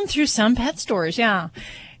sell them through some pet stores, yeah.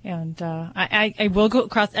 And I will go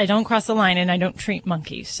across. I don't cross the line, and I don't treat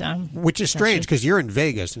monkeys. Which is strange because you're in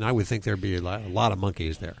Vegas, and I would think there'd be a lot of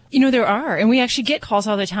monkeys there. There are, and we actually get calls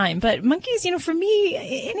all the time. But monkeys, for me,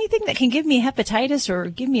 anything that can give me hepatitis or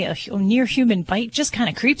give me a near human bite just kind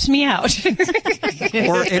of creeps me out.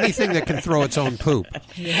 Or anything that can throw its own poop.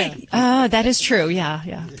 Yeah. That is true. Yeah.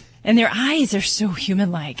 And their eyes are so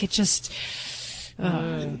human-like. It just.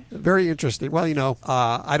 Very interesting. Well,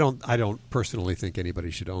 I don't personally think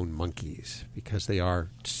anybody should own monkeys because they are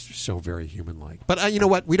so very human-like. But you know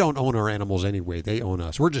what? We don't own our animals anyway. They own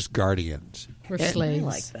us. We're just guardians. We're slaves. I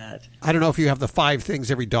like that. I don't know if you have the 5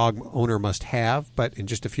 things every dog owner must have, but in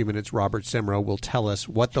just a few minutes, Robert Semro will tell us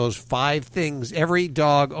what those 5 things every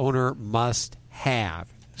dog owner must have.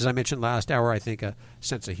 As I mentioned last hour, I think a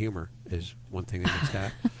sense of humor is one thing they must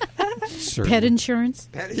have. Pet insurance?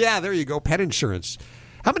 Yeah, there you go. Pet insurance.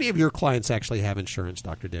 How many of your clients actually have insurance,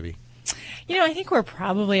 Dr. Debbie? I think we're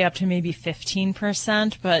probably up to maybe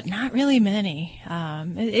 15%, but not really many.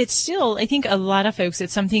 It's still, I think a lot of folks,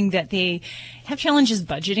 it's something that they have challenges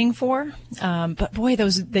budgeting for. But boy,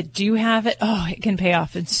 those that do have it, it can pay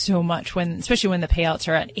off in so much especially when the payouts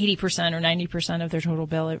are at 80% or 90% of their total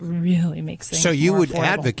bill. It really makes things So you more would affordable.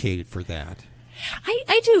 Advocate for that?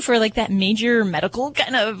 I do for like that major medical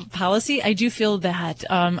kind of policy. I do feel that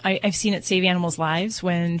I've seen it save animals' lives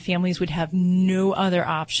when families would have no other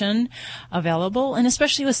option available, and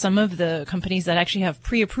especially with some of the companies that actually have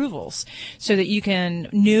pre-approvals so that you can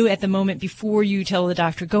know at the moment before you tell the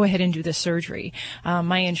doctor, go ahead and do this surgery.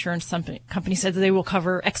 My insurance company said that they will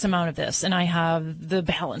cover X amount of this, and I have the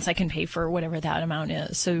balance. I can pay for whatever that amount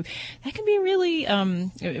is. So that can be really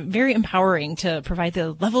very empowering to provide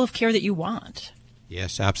the level of care that you want.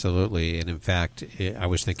 Yes, absolutely. And in fact, I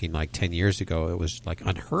was thinking like 10 years ago, it was like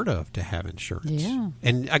unheard of to have insurance. Yeah.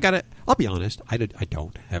 And I'll be honest, I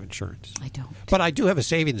don't have insurance. I don't. But I do have a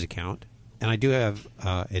savings account, and I do have,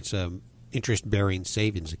 it's a interest-bearing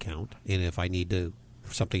savings account. And if I need to,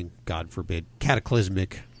 something, God forbid,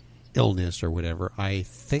 cataclysmic illness or whatever, I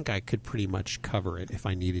think I could pretty much cover it if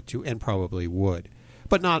I needed to, and probably would.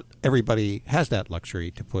 But not everybody has that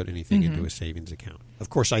luxury to put anything into a savings account. Of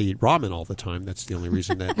course, I eat ramen all the time. That's the only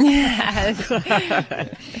reason that...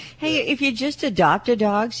 Hey, if you just adopt a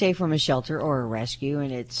dog, say from a shelter or a rescue,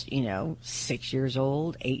 and it's, 6 years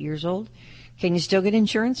old, 8 years old, can you still get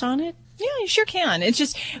insurance on it? Yeah, you sure can. It's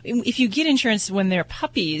just, if you get insurance when they're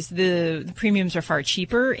puppies, the premiums are far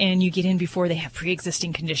cheaper, and you get in before they have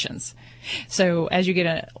pre-existing conditions. So as you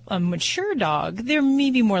get a mature dog, there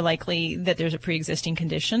may be more likely that there's a pre-existing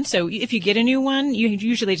condition. So if you get a new one, you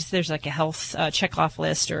usually there's like a health check-off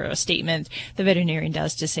list or a statement the veterinarian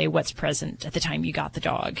does to say what's present at the time you got the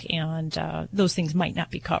dog. And those things might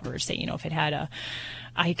not be covered, say, if it had a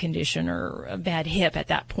eye condition or a bad hip at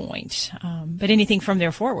that point. But anything from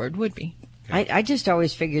there forward would be. I just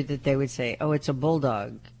always figured that they would say, it's a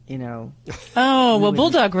bulldog, Oh, well,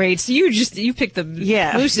 bulldog rates, you picked the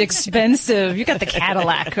most expensive. You got the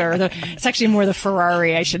Cadillac, it's actually more the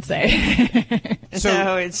Ferrari, I should say.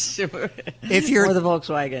 So it's if you're or the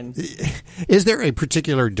Volkswagen. Is there a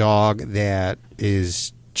particular dog that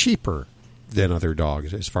is cheaper than other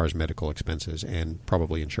dogs as far as medical expenses and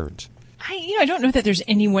probably insurance? I don't know that there's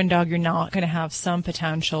any one dog you're not going to have some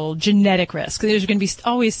potential genetic risk. There's going to be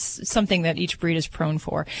always something that each breed is prone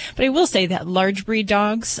for. But I will say that large breed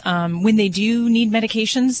dogs, when they do need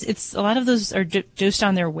medications, a lot of those are dosed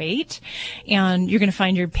on their weight, and you're going to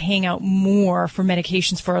find you're paying out more for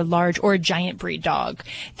medications for a large or a giant breed dog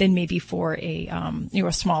than maybe for a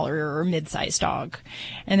smaller or mid-sized dog.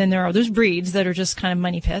 And then there are those breeds that are just kind of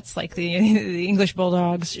money pits, like the English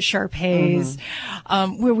bulldogs, Shar-Peis,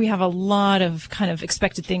 where we have a lot of kind of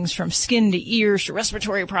expected things from skin to ears to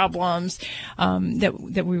respiratory problems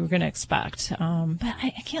that we were going to expect. But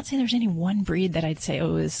I can't say there's any one breed that I'd say,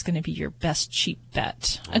 is going to be your best cheap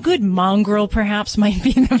bet. A good mongrel perhaps might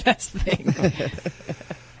be the best thing.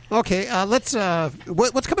 Okay, let's.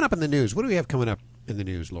 What's coming up in the news? What do we have coming up in the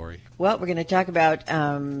news, Lori? Well, we're going to talk about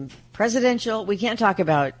presidential. We can't talk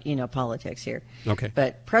about politics here. Okay,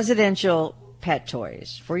 but presidential pet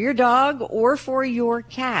toys for your dog or for your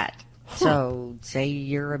cat. So, say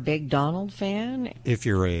you're a big Donald fan. If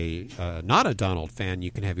you're not a Donald fan,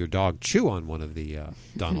 you can have your dog chew on one of the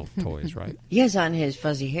Donald toys, right? Yes, on his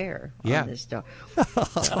fuzzy hair. Yeah. On this dog.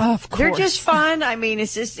 Of course. They're just fun. I mean,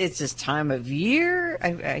 it's this time of year.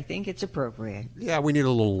 I think it's appropriate. Yeah, we need a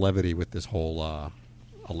little levity with this whole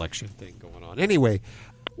election thing going on. Anyway,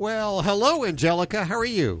 well, hello, Angelica. How are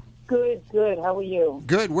you? Good. How are you?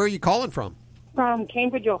 Good. Where are you calling from? From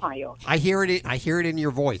Cambridge, Ohio. I hear it in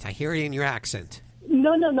your voice. I hear it in your accent.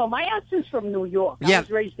 No. My accent's from New York. Yeah. I was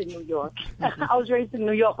raised in New York. I was raised in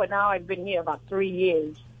New York, but now I've been here about 3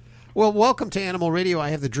 years. Well, welcome to Animal Radio.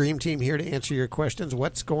 I have the Dream Team here to answer your questions.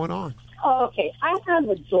 What's going on? Oh, okay. I have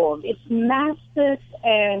a dog. It's Mastiff,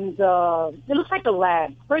 and it looks like a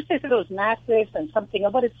Lab. First they said it was Mastiff and something,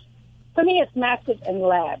 but for me it's Mastiff and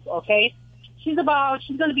Lab, okay? She's going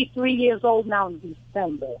to be 3 years old now in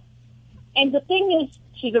December. And the thing is,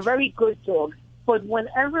 she's a very good dog. But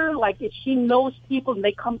whenever, if she knows people and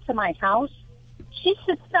they come to my house, she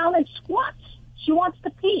sits down and squats. She wants to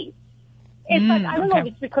pee. It's I don't know if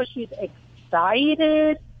it's because she's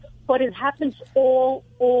excited, but it happens all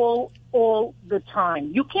the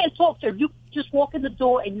time. You can't talk to her. You just walk in the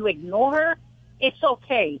door and you ignore her, it's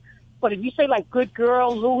okay. But if you say, good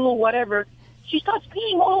girl, Lulu, whatever, she starts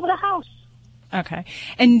peeing all over the house. Okay.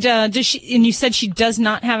 And does she? And you said she does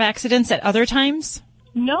not have accidents at other times?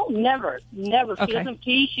 No, never. Okay. She doesn't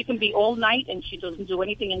pee. She can be all night, and she doesn't do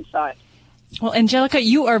anything inside. Well, Angelica,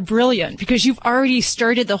 you are brilliant because you've already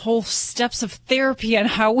started the whole steps of therapy on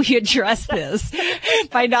how we address this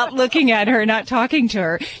by not looking at her, not talking to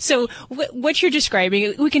her. So what you're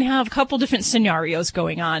describing, we can have a couple different scenarios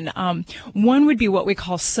going on. One would be what we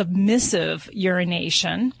call submissive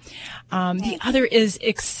urination. The other is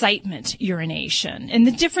excitement urination. And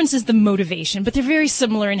the difference is the motivation, but they're very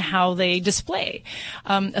similar in how they display.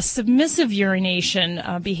 A submissive urination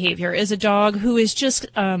behavior is a dog who is just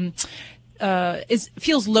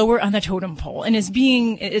feels lower on the totem pole and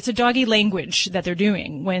it's a doggy language that they're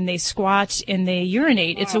doing when they squat and they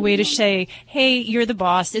urinate. It's a way to say, hey, you're the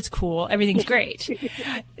boss. It's cool. Everything's great.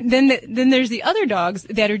 Then there's the other dogs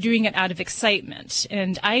that are doing it out of excitement.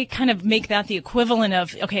 And I kind of make that the equivalent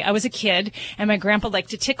of, okay, I was a kid and my grandpa liked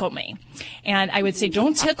to tickle me. And I would say,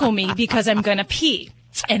 don't tickle me because I'm going to pee.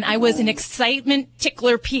 And I was an excitement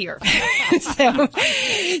tickler peer. So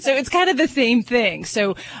it's kind of the same thing.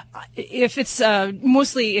 So if it's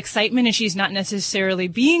mostly excitement and she's not necessarily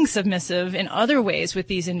being submissive in other ways with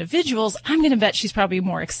these individuals, I'm going to bet she's probably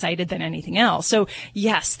more excited than anything else. So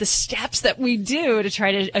yes, the steps that we do to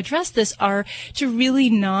try to address this are to really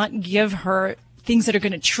not give her things that are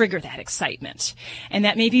going to trigger that excitement. And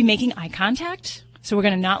that may be making eye contact. So we're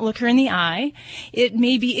going to not look her in the eye. It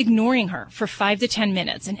may be ignoring her for 5 to 10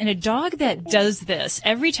 minutes. And a dog that does this,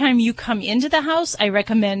 every time you come into the house, I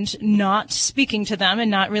recommend not speaking to them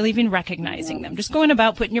and not really even recognizing them. Just going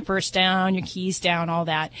about putting your purse down, your keys down, all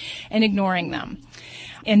that, and ignoring them.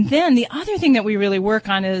 And then the other thing that we really work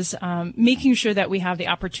on is making sure that we have the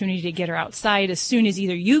opportunity to get her outside as soon as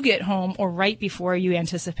either you get home or right before you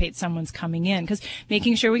anticipate someone's coming in. Because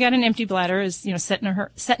making sure we got an empty bladder is, setting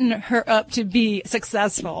her up to be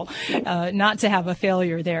successful, not to have a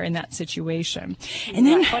failure there in that situation. And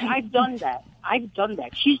then, but I've done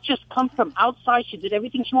that. She's just come from outside. She did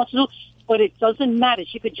everything she wants to do, but it doesn't matter.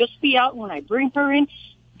 She could just be out when I bring her in.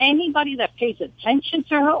 Anybody that pays attention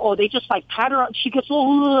to her, or they just pat her up, she gets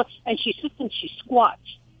all, and she sits and she squats.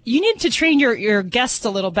 You need to train your guests a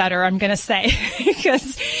little better, I'm going to say,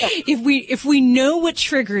 because if we know what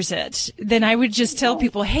triggers it, then I would just tell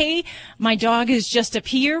people, hey, my dog is just a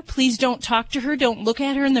peer. Please don't talk to her. Don't look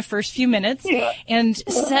at her in the first few minutes, and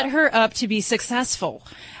set her up to be successful.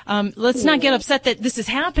 Let's not get upset that this is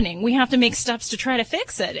happening. We have to make steps to try to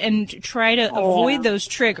fix it and try to avoid those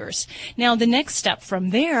triggers. Now, the next step from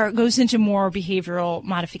there goes into more behavioral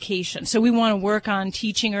modification. So we want to work on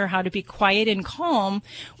teaching her how to be quiet and calm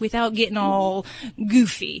without getting all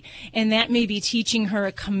goofy. And that may be teaching her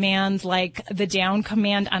a command like the down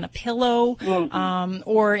command on a pillow,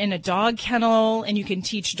 or in a dog kennel. And you can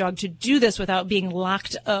teach a dog to do this without being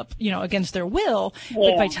locked up, against their will,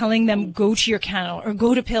 but by telling them, go to your kennel or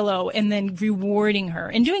go to pillow pillow and then rewarding her.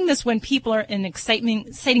 And doing this when people are in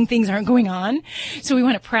exciting things aren't going on. So we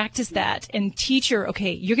want to practice that and teach her,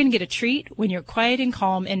 okay, you're going to get a treat when you're quiet and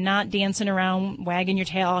calm and not dancing around, wagging your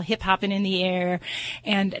tail, hip hopping in the air.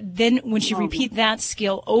 And then when she repeat that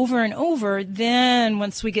skill over and over, then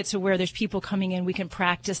once we get to where there's people coming in, we can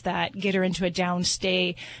practice that, get her into a down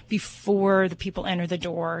stay before the people enter the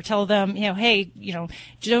door. Tell them, hey,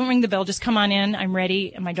 don't ring the bell, just come on in, I'm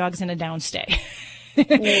ready, and my dog's in a down stay.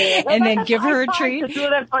 And then give her a treat.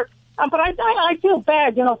 But I feel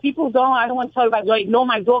bad, people I don't want to tell you, I ignore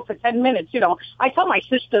my dog for 10 minutes, I tell my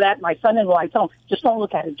sister that, my son-in-law, I tell him, just don't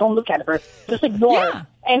look at it, her, just ignore it.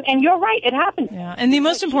 And you're right, it happens. Yeah, and the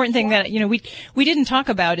most important thing that, we didn't talk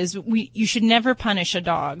about is you should never punish a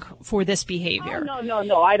dog for this behavior. Oh,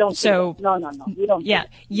 no, I don't. So, no, you don't. Yeah,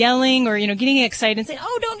 yelling or, getting excited and saying,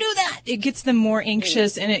 oh, don't do that. It gets them more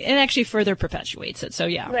anxious and it actually further perpetuates it. So,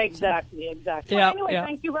 yeah. Exactly. Yeah, well, anyway,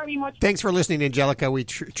 thank you very much. Thanks for listening, Angelica. We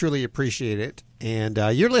truly appreciate it. And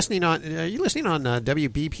you're listening on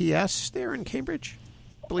WBPS there in Cambridge?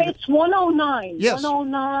 It's 109. Yes.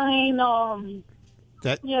 109.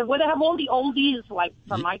 Where they have all the oldies, like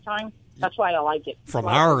from my time. That's why I like it. From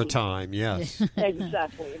our time, yes.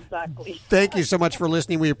 Exactly. Thank you so much for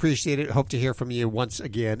listening. We appreciate it. Hope to hear from you once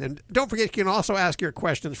again. And don't forget, you can also ask your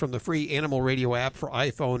questions from the free Animal Radio app for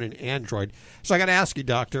iPhone and Android. So I got to ask you,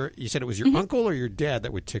 Doctor, you said it was your uncle or your dad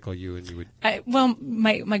that would tickle you? And you would.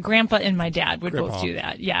 My grandpa and my dad would both do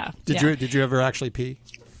that, yeah. Did you ever actually pee?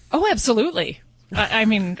 Oh, absolutely. I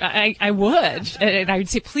mean, I would, and I would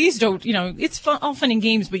say, please don't, it's all fun and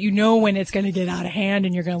games, but when it's going to get out of hand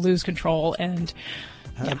and you're going to lose control. And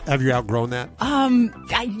have you outgrown that?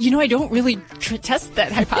 I don't really test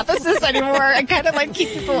that hypothesis anymore. I kind of keep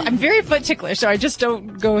people, I'm very foot ticklish, so I just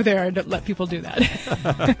don't go there and let people do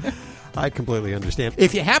that. I completely understand.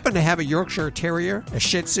 If you happen to have a Yorkshire Terrier, a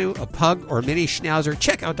Shih Tzu, a Pug, or a Mini Schnauzer,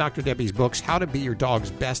 check out Dr. Debbie's books, How to Be Your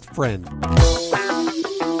Dog's Best Friend.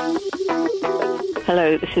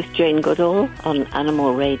 Hello, this is Jane Goodall on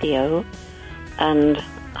Animal Radio, and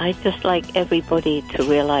I'd just like everybody to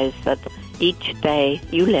realize that each day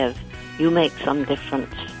you live, you make some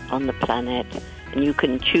difference on the planet, and you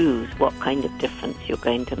can choose what kind of difference you're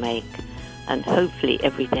going to make, and hopefully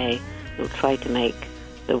every day you'll try to make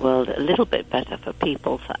the world a little bit better for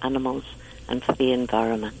people, for animals, and for the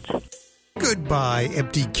environment. Goodbye,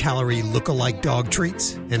 empty-calorie look-alike dog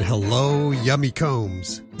treats, and hello, Yummy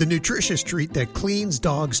Combs, the nutritious treat that cleans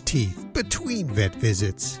dogs' teeth between vet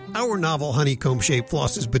visits. Our novel honeycomb-shaped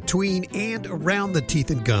flosses between and around the teeth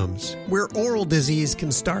and gums, where oral disease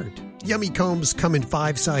can start. Yummy Combs come in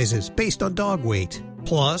 5 sizes based on dog weight.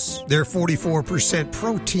 Plus, they're 44%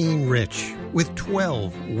 protein-rich with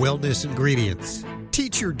 12 wellness ingredients.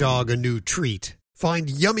 Teach your dog a new treat. Find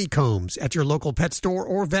Yummy Combs at your local pet store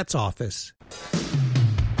or vet's office.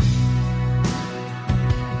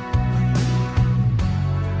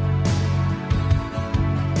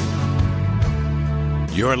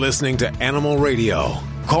 You're listening to Animal Radio.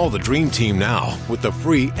 Call the Dream Team now with the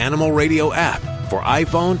free Animal Radio app for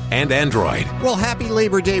iPhone and Android. Well, happy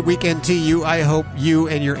Labor Day weekend to you. I hope you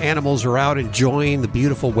and your animals are out enjoying the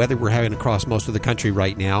beautiful weather we're having across most of the country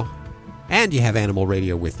right now. And you have Animal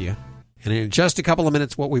Radio with you. And in just a couple of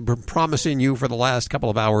minutes, what we've been promising you for the last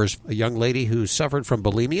couple of hours, a young lady who suffered from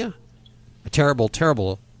bulimia, a terrible,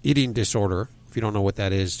 terrible eating disorder. If you don't know what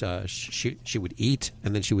that is, she would eat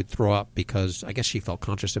and then she would throw up because I guess she felt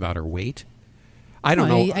conscious about her weight. I don't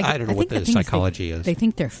know. I don't know what the psychology is. They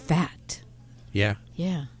think they're fat. Yeah.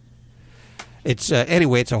 Yeah. It's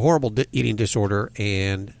anyway. It's a horrible eating disorder,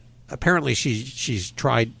 and apparently she's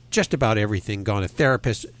tried just about everything. Gone to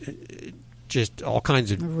therapists. Just all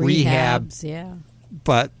kinds of rehabs, yeah.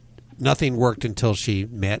 But nothing worked until she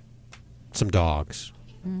met some dogs.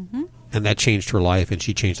 Mm-hmm. And that changed her life, and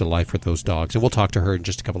she changed the life with those dogs. And we'll talk to her in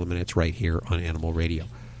just a couple of minutes right here on Animal Radio.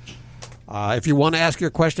 If you want to ask your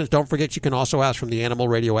questions, don't forget you can also ask from the Animal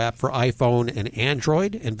Radio app for iPhone and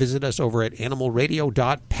Android, and visit us over at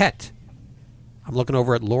animalradio.pet. I'm looking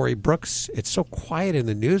over at Lori Brooks. It's so quiet in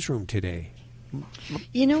the newsroom today.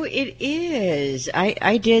 It is.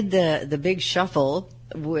 I did the big shuffle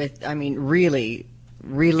with, really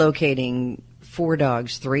relocating 4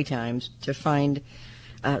 dogs 3 times to find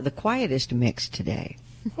the quietest mix today.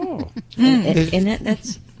 Oh. and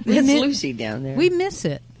that's Lucy down there. We miss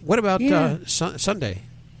it. What about Sunday?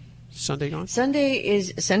 Sunday gone? Sunday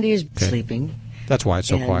is sleeping. That's why it's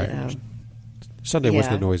so quiet. Sunday was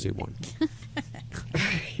the noisy one.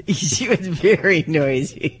 She was very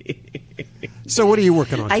noisy. So what are you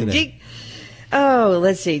working on today?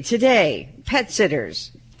 Let's see. Today, pet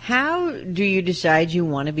sitters. How do you decide you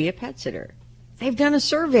want to be a pet sitter? they've done a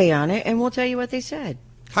survey on it, and we'll tell you what they said.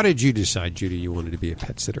 How did you decide, Judy, you wanted to be a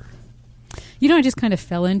pet sitter? You know, I just kind of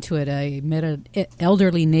fell into it. I met an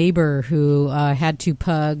elderly neighbor who had 2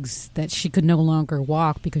 pugs that she could no longer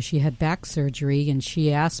walk because she had back surgery, and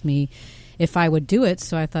she asked me if I would do it.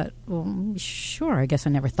 So I thought, well, sure. I guess I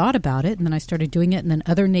never thought about it. And then I started doing it, and then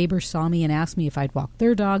other neighbors saw me and asked me if I'd walk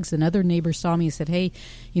their dogs, and other neighbors saw me and said, hey,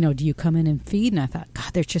 do you come in and feed? And I thought,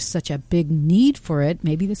 God, there's just such a big need for it.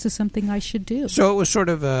 Maybe this is something I should do. So it was sort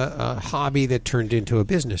of a hobby that turned into a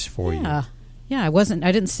business for you. Yeah,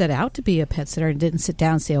 I didn't set out to be a pet sitter. I didn't sit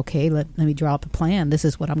down and say, okay, let me draw up a plan. This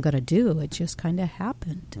is what I'm going to do. It just kind of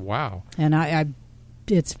happened. Wow. And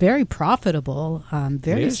it's very profitable. I'm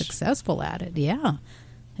very successful at it. Yeah.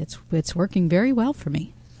 It's working very well for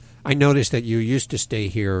me. I noticed that you used to stay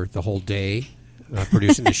here the whole day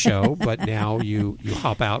producing the show, but now you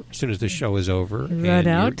hop out as soon as the show is over. Run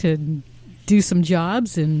out and do some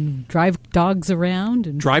jobs and drive dogs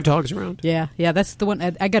around. Drive dogs around? Yeah, that's the one.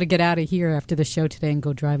 I got to get out of here after the show today and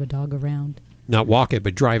go drive a dog around. Not walk it,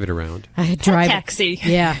 but drive it around. Taxi.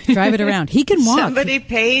 Yeah, drive it around. He can walk. Somebody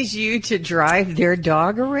pays you to drive their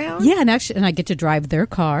dog around? Yeah, and I get to drive their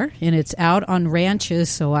car, and it's out on ranches,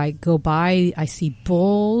 so I go by, I see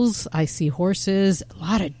bulls, I see horses, a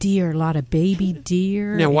lot of deer, a lot of baby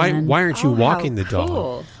deer. Now, why aren't you walking the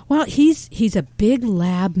dog? Well, he's a big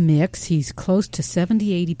lab mix. He's close to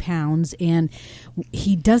 70, 80 pounds, and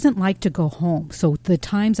he doesn't like to go home. So the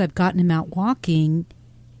times I've gotten him out walking,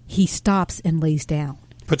 he stops and lays down.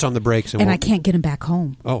 Puts on the brakes. And I can't get him back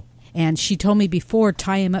home. Oh. And she told me before,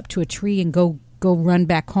 tie him up to a tree and go run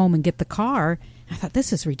back home and get the car. I thought,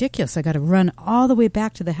 this is ridiculous. I got to run all the way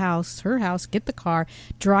back to the house, her house, get the car,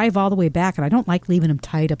 drive all the way back. And I don't like leaving him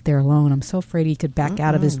tied up there alone. I'm so afraid he could back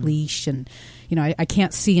out of his leash. And, I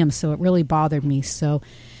can't see him, so it really bothered me. So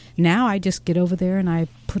now I just get over there and I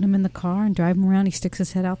put him in the car and drive him around. He sticks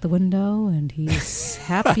his head out the window and he's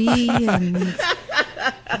happy. And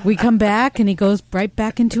we come back and he goes right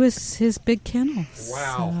back into his big kennel.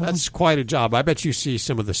 Wow. So, that's quite a job. I bet you see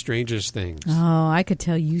some of the strangest things. Oh, I could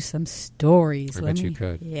tell you some stories. I bet you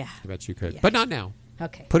could. Yeah. I bet you could. Yeah. But not now.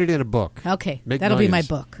 Okay. Put it in a book. Okay. Make That'll millions.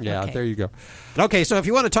 be my book. Yeah, okay. There you go. Okay, so if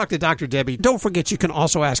you want to talk to Dr. Debbie, don't forget you can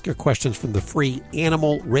also ask your questions from the free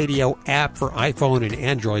Animal Radio app for iPhone and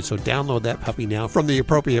Android. So download that puppy now from the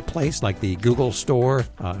appropriate place like the Google Store,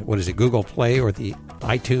 Google Play, or the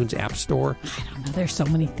iTunes App Store. I don't know. There's so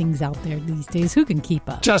many things out there these days. Who can keep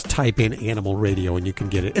up? Just type in Animal Radio and you can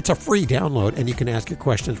get it. It's a free download and you can ask your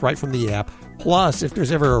questions right from the app. Plus, if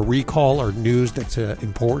there's ever a recall or news that's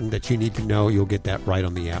important that you need to know, you'll get that right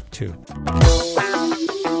on the app too.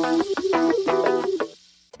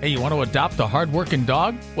 Hey, you want to adopt a hard-working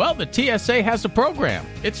dog? Well, the TSA has a program.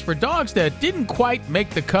 It's for dogs that didn't quite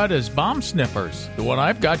make the cut as bomb sniffers. The one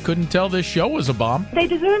I've got couldn't tell this show was a bomb. They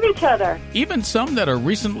deserve each other. Even some that are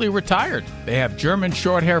recently retired. They have German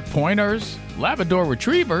Shorthair Pointers, Labrador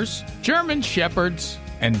Retrievers, German Shepherds,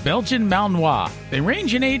 and Belgian Malinois. They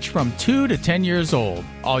range in age from 2 to 10 years old.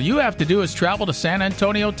 All you have to do is travel to San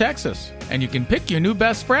Antonio, Texas, and you can pick your new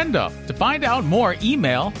best friend up. To find out more,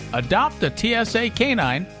 email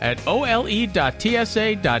adoptatsacanine at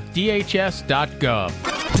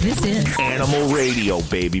ole.tsa.dhs.gov. This is Animal Radio,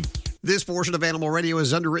 baby. This portion of Animal Radio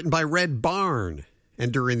is underwritten by Red Barn.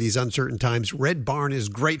 And during these uncertain times, Red Barn is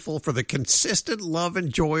grateful for the consistent love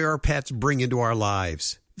and joy our pets bring into our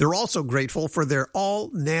lives. They're also grateful for their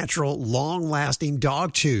all-natural, long-lasting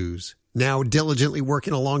dog chews. Now diligently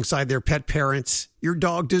working alongside their pet parents, your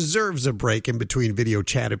dog deserves a break in between video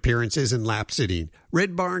chat appearances and lap sitting.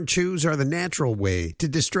 Red Barn Chews are the natural way to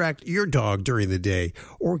distract your dog during the day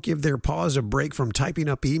or give their paws a break from typing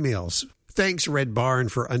up emails. Thanks, Red Barn,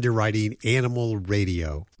 for underwriting Animal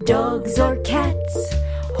Radio. Dogs or cats,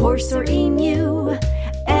 horse or emu,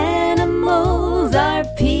 animals are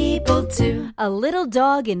people too. A little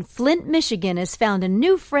dog in Flint, Michigan has found a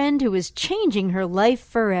new friend who is changing her life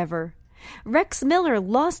forever. Rex Miller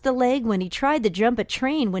lost a leg when he tried to jump a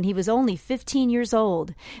train when he was only 15 years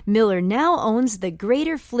old. Miller now owns the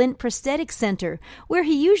Greater Flint Prosthetic Center, where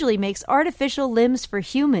he usually makes artificial limbs for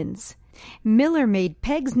humans. Miller made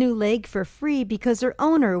Peg's new leg for free because her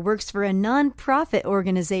owner works for a non-profit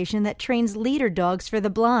organization that trains leader dogs for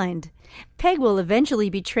the blind. Peg will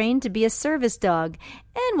eventually be trained to be a service dog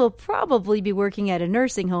and will probably be working at a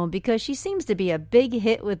nursing home because she seems to be a big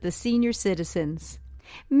hit with the senior citizens.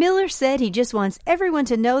 Miller said he just wants everyone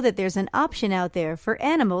to know that there's an option out there for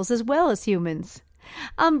animals as well as humans.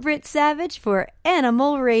 I'm Britt Savage for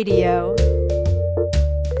Animal Radio.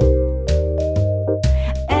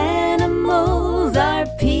 Animals are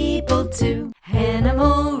people too.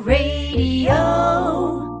 Animal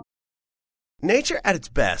Radio. Nature at its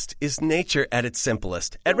best is nature at its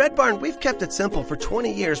simplest. At Red Barn, we've kept it simple for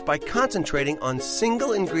 20 years by concentrating on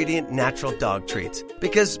single-ingredient natural dog treats.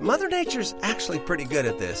 Because Mother Nature's actually pretty good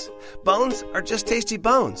at this. Bones are just tasty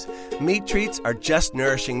bones. Meat treats are just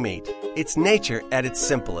nourishing meat. It's nature at its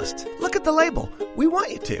simplest. Look at the label. We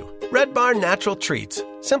want you to. Red Barn Natural Treats.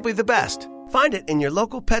 Simply the best. Find it in your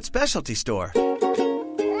local pet specialty store.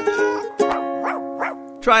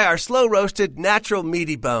 Try our slow-roasted, natural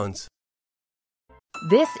meaty bones.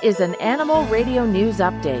 This is an Animal Radio News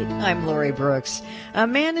Update. I'm Lori Brooks. A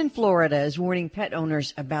man in Florida is warning pet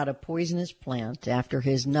owners about a poisonous plant after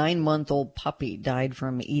his 9-month-old puppy died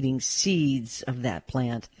from eating seeds of that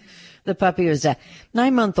plant. The puppy was a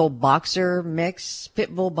 9-month-old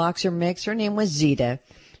pit bull boxer mix. Her name was Zeta.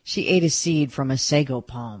 She ate a seed from a sago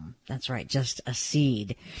palm. That's right, just a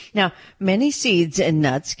seed. Now, many seeds and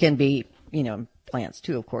nuts can be, plants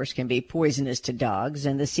too, of course, can be poisonous to dogs.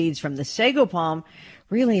 And the seeds from the sago palm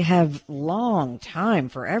really have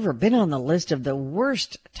forever been on the list of the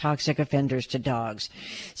worst toxic offenders to dogs.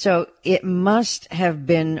 So it must have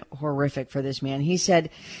been horrific for this man. He said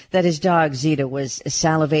that his dog, Zeta, was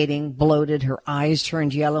salivating, bloated, her eyes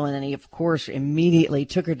turned yellow, and then he, of course, immediately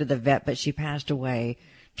took her to the vet, but she passed away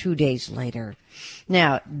 2 days later.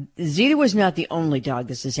 Now, Zeta was not the only dog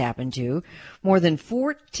this has happened to. More than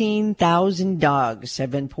 14,000 dogs have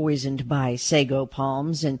been poisoned by sago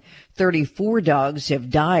palms, and 34 dogs have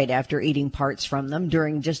died after eating parts from them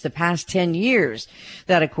during just the past 10 years.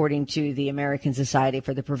 That according to the American Society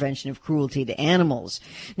for the Prevention of Cruelty to Animals.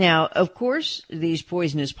 Now, of course, these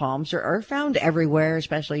poisonous palms are found everywhere,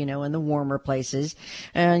 especially, in the warmer places,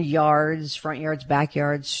 yards, front yards,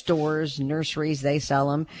 backyards, stores, nurseries, they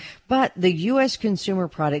sell them. But the U.S. Consumer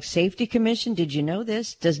Product Safety Commission, did you know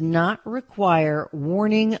this, does not require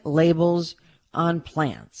warning labels on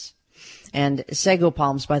plants. And sago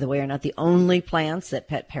palms, by the way, are not the only plants that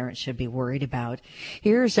pet parents should be worried about.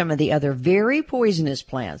 Here are some of the other very poisonous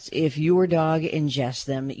plants. If your dog ingests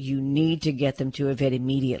them, you need to get them to a vet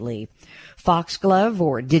immediately. Foxglove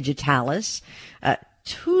or digitalis,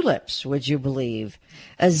 tulips, would you believe?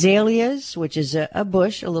 Azaleas, which is a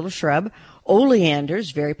bush, a little shrub. Oleanders,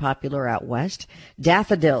 very popular out west.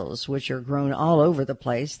 Daffodils, which are grown all over the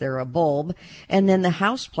place. They're a bulb. And then the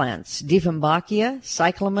houseplants, Dieffenbachia,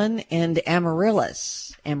 cyclamen, and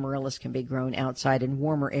amaryllis. Amaryllis can be grown outside in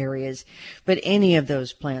warmer areas, but any of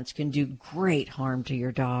those plants can do great harm to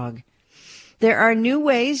your dog. There are new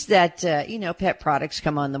ways that, pet products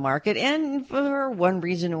come on the market, and for one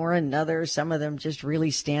reason or another, some of them just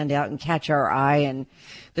really stand out and catch our eye, and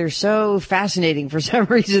they're so fascinating for some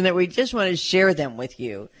reason that we just want to share them with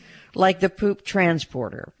you. Like the poop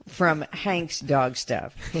transporter from Hank's Dog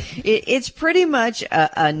Stuff. It's pretty much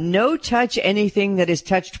a no-touch anything that has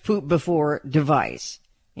touched poop before device.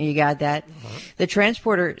 You got that? Uh-huh. The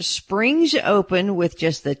transporter springs open with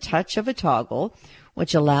just the touch of a toggle,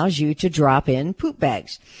 which allows you to drop in poop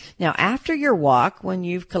bags. Now, after your walk, when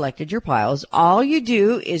you've collected your piles, all you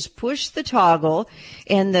do is push the toggle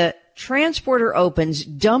and the transporter opens,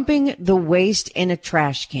 dumping the waste in a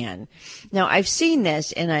trash can. Now, I've seen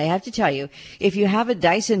this, and I have to tell you, if you have a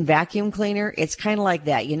Dyson vacuum cleaner, it's kind of like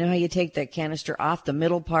that. You know how you take the canister off the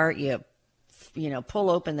middle part, you pull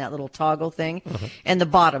open that little toggle thing, and the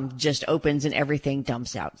bottom just opens and everything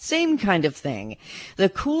dumps out. Same kind of thing.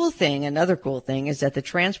 Another cool thing is that the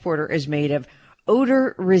transporter is made of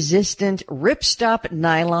odor-resistant ripstop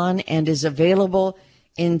nylon and is available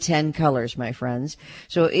in 10 colors, my friends.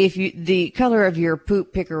 So if the color of your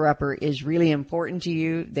poop picker-upper is really important to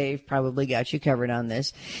you, they've probably got you covered on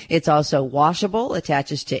this. It's also washable,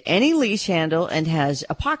 attaches to any leash handle, and has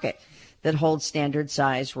a pocket that holds standard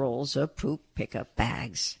size rolls of poop pickup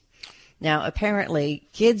bags. Now, apparently,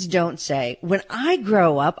 kids don't say, when I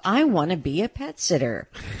grow up, I want to be a pet sitter.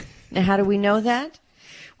 Now, how do we know that?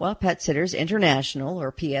 Well, Pet Sitters International,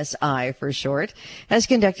 or PSI for short, has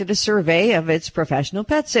conducted a survey of its professional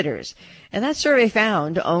pet sitters. And that survey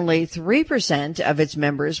found only 3% of its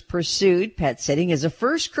members pursued pet sitting as a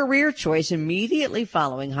first career choice immediately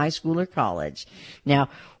following high school or college. Now,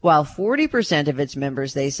 while 40% of its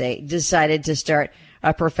members, they say, decided to start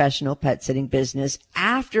a professional pet sitting business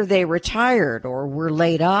after they retired or were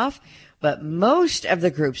laid off, but most of the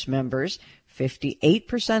group's members,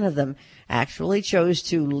 58% of them, actually chose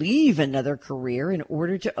to leave another career in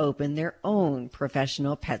order to open their own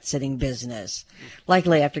professional pet sitting business.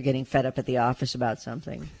 Likely after getting fed up at the office about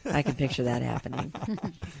something. I can picture that happening.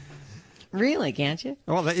 Really, can't you?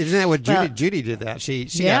 Well, isn't that what Judy did that? She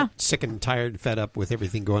Yeah. got sick and tired, fed up with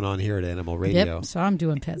everything going on here at Animal Radio. Yep. So I'm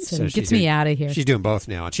doing pet sitting. So Gets me out of here. She's doing both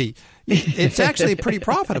now. And it's actually pretty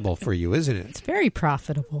profitable for you, isn't it? It's very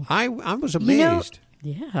profitable. I was amazed.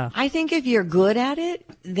 Yeah. I think if you're good at it,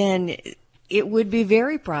 then it would be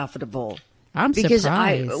very profitable. I'm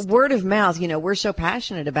surprised. Word of mouth, we're so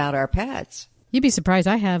passionate about our pets. You'd be surprised.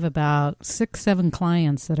 I have about 6-7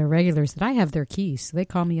 clients that are regulars that I have their keys. So they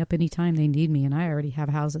call me up anytime they need me, and I already have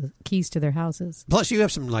keys to their houses. Plus, you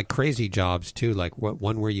have some crazy jobs too, like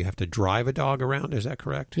one where you have to drive a dog around. Is that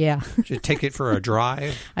correct? Yeah. Just take it for a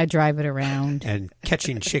drive. I drive it around. And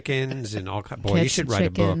catching chickens and all kinds. Boy, you should write a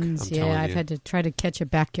book. I'm telling you. I've had to try to catch a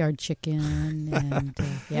backyard chicken. And,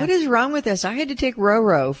 What is wrong with us? I had to take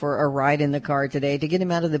Roro for a ride in the car today to get him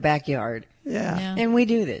out of the backyard. Yeah. And we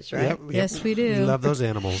do this, right? Yep. Yes, we do. We love those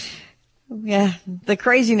animals. Yeah, the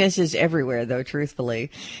craziness is everywhere, though, truthfully.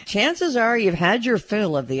 Chances are you've had your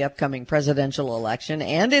fill of the upcoming presidential election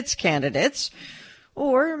and its candidates.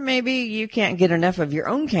 Or maybe you can't get enough of your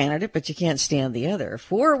own candidate, but you can't stand the other.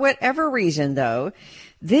 For whatever reason, though,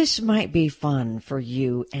 this might be fun for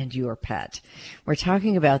you and your pet. We're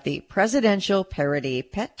talking about the Presidential Parody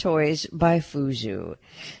Pet Toys by Fuzu.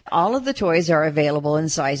 All of the toys are available in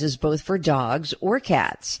sizes both for dogs or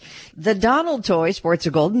cats. The Donald toy sports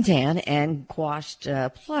a golden tan and quashed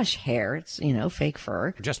plush hair. It's, fake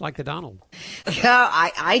fur. Just like the Donald.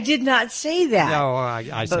 I did not say that. No,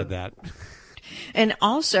 I said that. And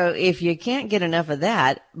also, if you can't get enough of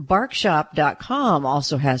that, Barkshop.com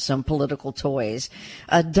also has some political toys.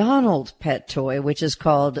 A Donald pet toy, which is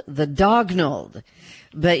called the Dognold.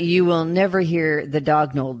 But you will never hear the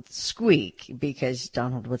Dognold squeak because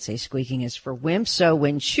Donald would say squeaking is for wimps. So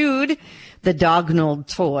when chewed, the Dognold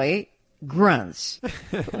toy grunts.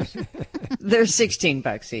 They're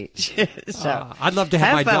 $16 each. So I'd love to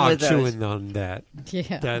have my fun dog with those. chewing on that.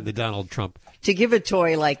 Yeah. The Donald Trump. To give a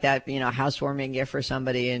toy like that, housewarming gift for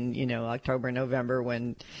somebody in, October, November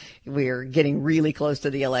when we're getting really close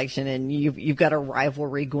to the election and you've got a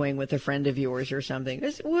rivalry going with a friend of yours or something,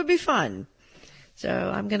 it would be fun. So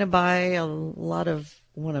I'm going to buy a lot of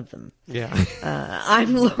one of them. Yeah.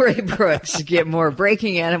 I'm Lori Brooks. Get more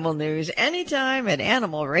breaking animal news anytime at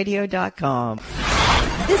animalradio.com.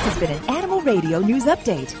 This has been an Animal Radio News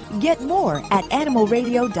Update. Get more at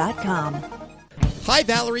animalradio.com. Hi,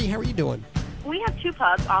 Valerie. How are you doing? We have two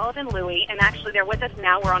pugs, Olive and Louie, and actually they're with us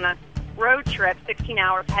now. We're on a road trip, 16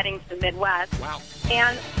 hours heading to the Midwest. Wow.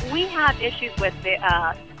 And we have issues with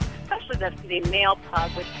especially the male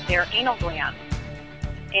pug with their anal glands.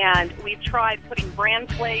 And we've tried putting bran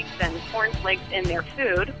flakes and corn flakes in their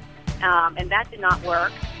food, and that did not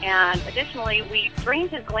work. And additionally, we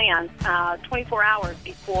drained his glands 24 hours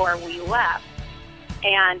before we left.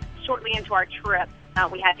 And shortly into our trip,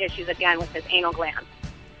 we had issues again with his anal glands.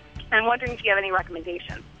 I'm wondering if you have any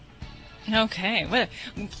recommendations. Okay, what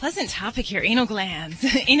a pleasant topic here. Anal glands.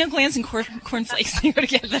 Anal glands and cornflakes, they go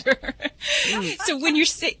together. So when you're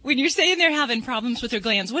saying they're having problems with their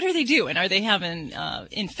glands, what are they doing? Are they having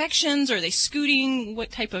infections? Are they scooting? What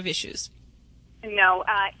type of issues? No,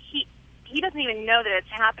 he doesn't even know that it's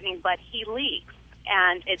happening, but he leaks,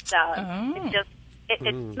 and it smells,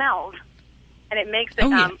 and it makes it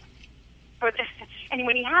and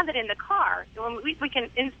when you have it in the car, we can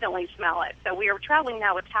instantly smell it. So we are traveling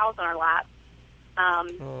now with towels on our lap,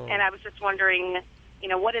 and I was just wondering,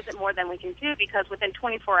 what is it more than we can do? Because within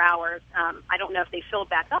 24 hours, I don't know if they fill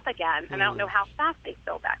back up again, and I don't know how fast they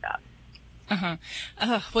fill back up.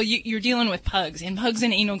 Well, you're dealing with pugs, and pugs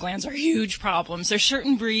and anal glands are huge problems. There's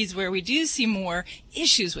certain breeds where we do see more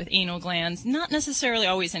issues with anal glands, not necessarily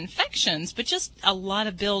always infections, but just a lot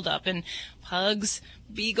of buildup. And pugs,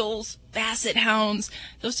 beagles, basset hounds,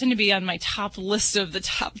 those tend to be on my top list of the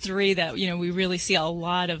top 3 that, we really see a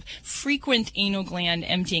lot of frequent anal gland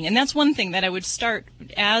emptying. And that's one thing that I would start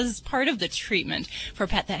as part of the treatment for a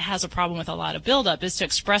pet that has a problem with a lot of buildup is to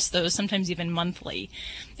express those, sometimes even monthly.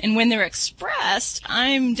 And when they're expressed,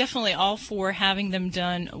 I'm definitely all for having them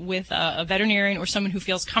done with a veterinarian or someone who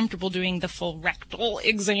feels comfortable doing the full rectal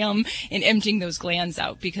exam and emptying those glands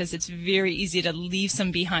out, because it's very easy to leave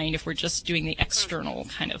some behind if we're just doing the external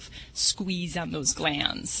kind of squeeze on those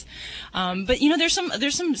glands. But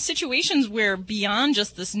there's some situations where beyond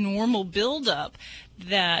just this normal buildup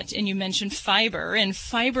and you mentioned fiber, and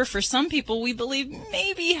fiber for some people we believe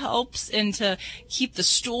maybe helps and to keep the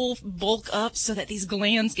stool bulk up so that these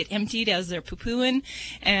glands get emptied as they're poo-pooing.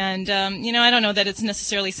 And, I don't know that it's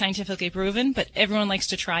necessarily scientifically proven, but everyone likes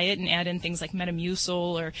to try it and add in things like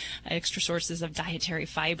Metamucil or extra sources of dietary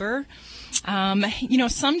fiber.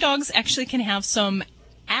 Some dogs actually can have some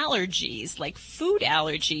allergies, like food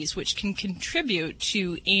allergies, which can contribute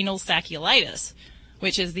to anal sacculitis,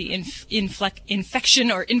 which is the infection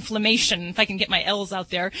or inflammation, if I can get my L's out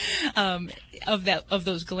there, of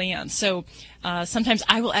those glands. So sometimes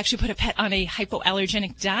I will actually put a pet on a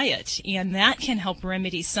hypoallergenic diet, and that can help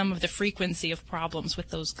remedy some of the frequency of problems with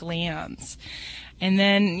those glands. And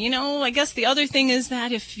then, I guess the other thing is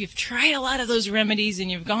that if you've tried a lot of those remedies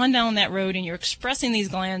and you've gone down that road and you're expressing these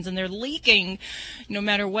glands and they're leaking no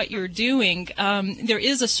matter what you're doing, there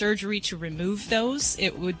is a surgery to remove those.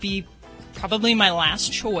 It would be probably my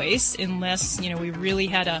last choice unless, we really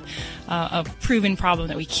had a proven problem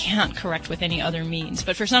that we can't correct with any other means.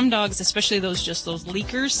 But for some dogs, especially those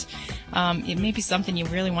leakers, it may be something you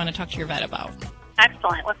really want to talk to your vet about.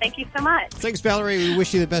 Excellent. Well, thank you so much. Thanks, Valerie. We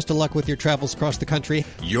wish you the best of luck with your travels across the country.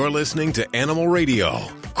 You're listening to Animal Radio.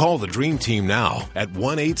 Call the Dream Team now at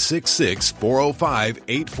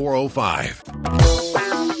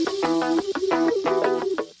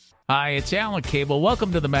 1-866-405-8405. Hi, it's Alan Cable.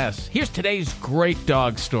 Welcome to The Mess. Here's today's great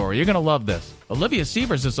dog story. You're going to love this. Olivia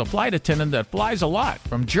Sievers is a flight attendant that flies a lot,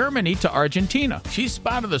 from Germany to Argentina. She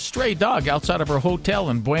spotted a stray dog outside of her hotel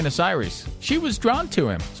in Buenos Aires. She was drawn to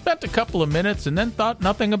him, spent a couple of minutes, and then thought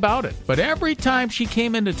nothing about it. But every time she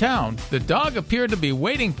came into town, the dog appeared to be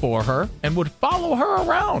waiting for her and would follow her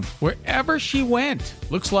around wherever she went.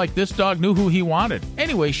 Looks like this dog knew who he wanted.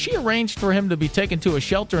 Anyway, she arranged for him to be taken to a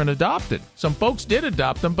shelter and adopted. Some folks did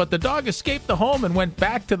adopt him, but the dog escaped the home and went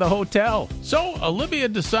back to the hotel. So Olivia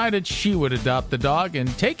decided she would adopt the dog and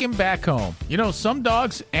take him back home. Some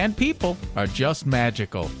dogs and people are just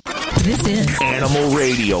magical. This is Animal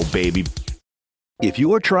Radio, baby. If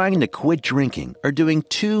you're trying to quit drinking or doing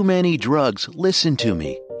too many drugs, listen to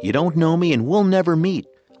me. You don't know me and we'll never meet.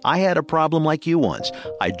 I had a problem like you once.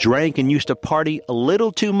 I drank and used to party a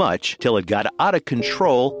little too much till it got out of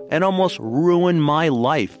control and almost ruined my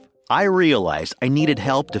life. I realized I needed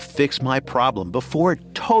help to fix my problem before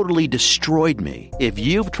it totally destroyed me. If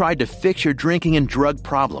you've tried to fix your drinking and drug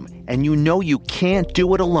problem and you know you can't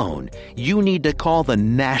do it alone, you need to call the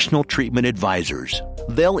National Treatment Advisors.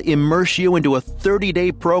 They'll immerse you into a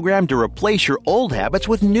 30-day program to replace your old habits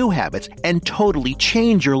with new habits and totally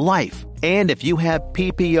change your life. And if you have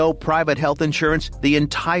PPO private health insurance, the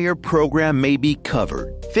entire program may be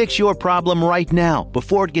covered. Fix your problem right now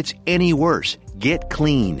before it gets any worse. Get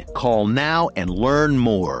clean. Call now and learn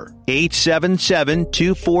more.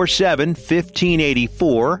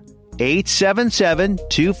 877-247-1584.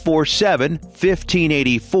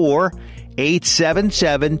 877-247-1584.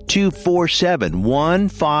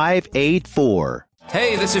 877-247-1584.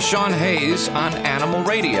 Hey, this is Sean Hayes on Animal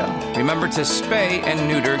Radio. Remember to spay and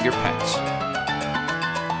neuter your pets.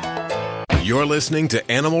 You're listening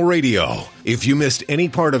to Animal Radio. If you missed any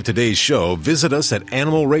part of today's show, visit us at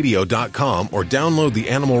animalradio.com or download the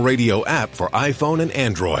Animal Radio app for iPhone and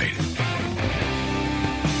Android.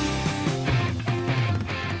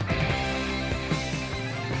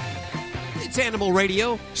 It's Animal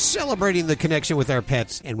Radio, celebrating the connection with our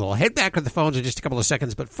pets. And we'll head back to the phones in just a couple of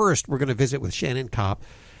seconds. But first, we're going to visit with Shannon Kopp.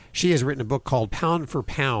 She has written a book called Pound for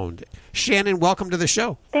Pound. Shannon, welcome to the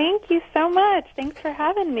show. Thank you so much. Thanks for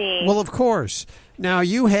having me. Well, of course. Now,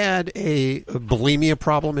 you had a bulimia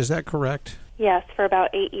problem, is that correct? Yes, for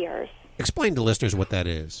about 8 years. Explain to listeners what that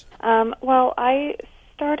is. Well, I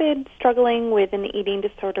started struggling with an eating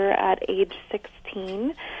disorder at age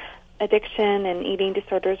 16. Addiction and eating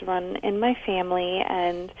disorders run in my family,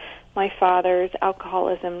 and my father's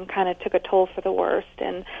alcoholism kind of took a toll for the worst,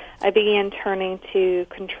 and I began turning to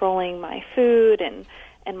controlling my food and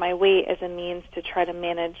my weight as a means to try to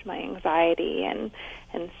manage my anxiety and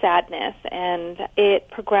sadness. And it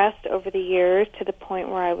progressed over the years to the point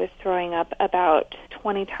where I was throwing up about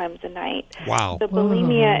 20 times a night. Wow. The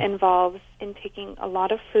bulimia involves in taking a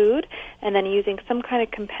lot of food and then using some kind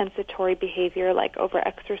of compensatory behavior like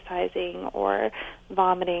over-exercising or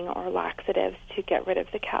vomiting or laxatives to get rid of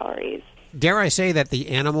the calories. Dare I say that the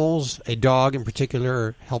animals, a dog in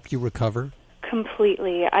particular, helped you recover?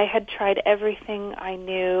 Completely. I had tried everything I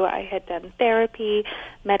knew. I had done therapy,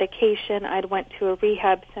 medication. I'd went to a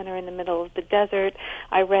rehab center in the middle of the desert.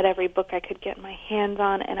 I read every book I could get my hands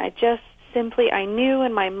on, and I knew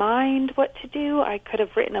in my mind what to do. I could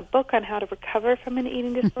have written a book on how to recover from an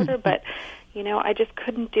eating disorder, but, I just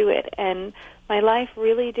couldn't do it. And my life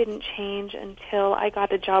really didn't change until I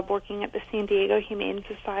got a job working at the San Diego Humane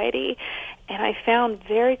Society, and I found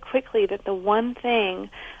very quickly that the one thing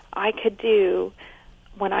I could do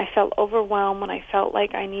when I felt overwhelmed, when I felt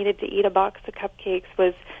like I needed to eat a box of cupcakes,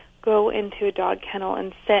 was go into a dog kennel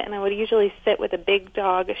and sit, and I would usually sit with a big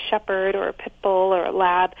dog, a shepherd or a pit bull or a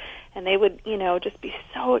lab, and they would, just be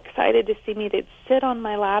so excited to see me. They'd sit on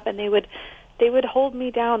my lap, and they would hold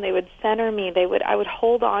me down. They would center me. I would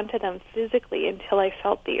hold on to them physically until I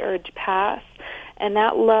felt the urge pass. And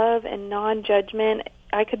that love and non-judgment,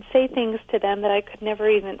 I could say things to them that I could never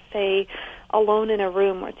even say alone in a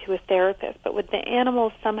room or to a therapist. But with the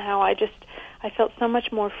animals, somehow I felt so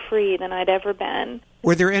much more free than I'd ever been.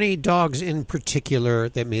 Were there any dogs in particular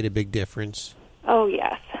that made a big difference? Oh,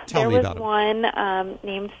 yes. Tell me about There was one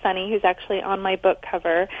named Sunny, who's actually on my book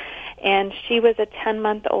cover, and she was a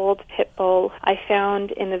 10-month-old pit bull I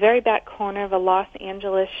found in the very back corner of a Los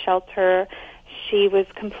Angeles shelter. She was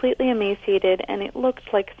completely emaciated, and it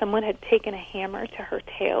looked like someone had taken a hammer to her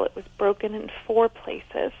tail. It was broken in 4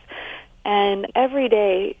 places. And every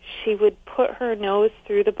day she would put her nose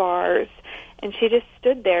through the bars, and she just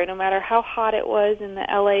stood there no matter how hot it was in the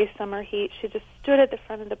L.A. summer heat. She just stood at the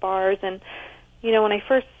front of the bars. And, when I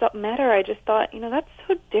first met her, I just thought, that's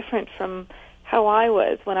so different from how I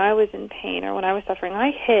was when I was in pain or when I was suffering.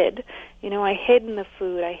 I hid. I hid in the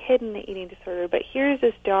food. I hid in the eating disorder. But here's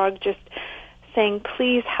this dog just saying,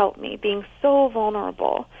 please help me, being so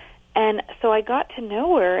vulnerable. And so I got to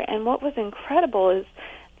know her, and what was incredible is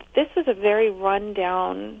this was a very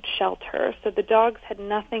run-down shelter. So the dogs had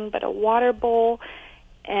nothing but a water bowl,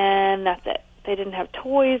 and that's it. They didn't have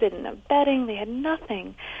toys, they didn't have bedding, they had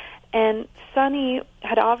nothing. And Sunny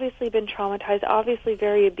had obviously been traumatized, obviously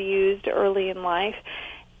very abused early in life.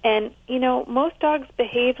 And, most dogs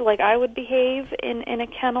behaved like I would behave in a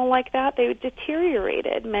kennel like that. They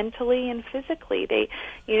deteriorated mentally and physically.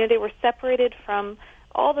 They were separated from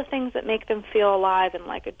all the things that make them feel alive and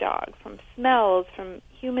like a dog, from smells, from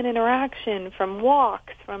human interaction, from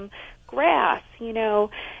walks, from grass,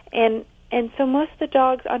 and so most of the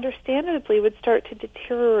dogs, understandably, would start to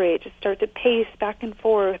deteriorate, just start to pace back and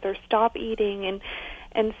forth or stop eating.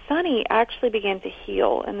 And Sunny actually began to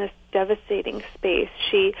heal in this devastating space.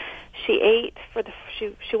 She ate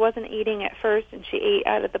she wasn't eating at first, and she ate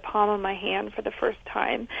out of the palm of my hand for the first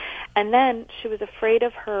time. And then she was afraid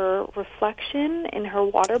of her reflection in her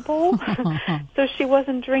water bowl, so she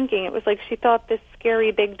wasn't drinking. It was like she thought this scary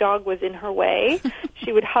big dog was in her way.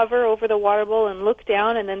 She would hover over the water bowl and look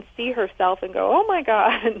down and then see herself and go, oh my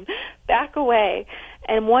God, and back away.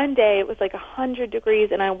 And one day it was like 100 degrees,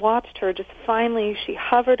 and I watched her just finally, she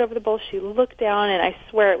hovered over the bowl, she looked down, and I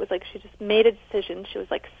swear it was like she just made a decision. She was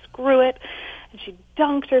like, screw it. And she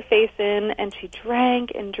dunked her face in, and she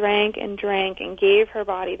drank and drank and drank and gave her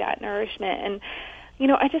body that nourishment. And,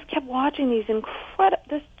 I just kept watching this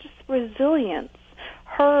just resilience,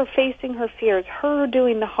 her facing her fears, her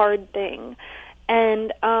doing the hard thing.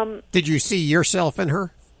 And did you see yourself in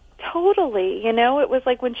her? Totally. It was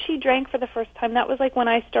like when she drank for the first time, that was like when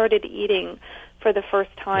I started eating for the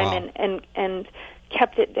first time. Wow. and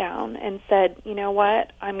kept it down and said, you know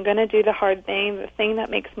what, I'm going to do the hard thing, the thing that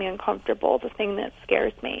makes me uncomfortable, the thing that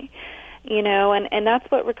scares me, and that's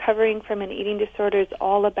what recovering from an eating disorder is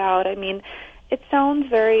all about. I mean, it sounds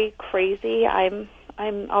very crazy.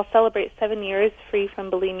 I'll celebrate 7 years free from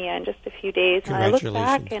bulimia in just a few days, and I look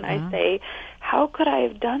back and I say, how could I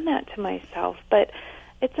have done that to myself? But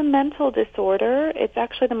it's a mental disorder. It's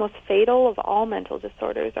actually the most fatal of all mental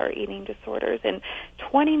disorders are eating disorders. And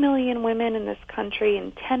 20 million women in this country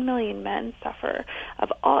and 10 million men suffer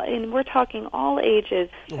of all, and we're talking all ages.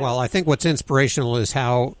 Well, I think what's inspirational is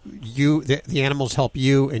how the animals help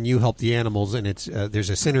you and you help the animals, and it's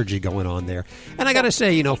there's a synergy going on there. And I got to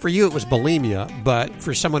say, for you it was bulimia, but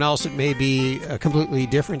for someone else it may be a completely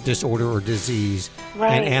different disorder or disease.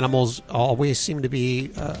 Right. And animals always seem to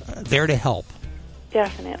be there to help.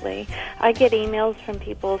 Definitely. I get emails from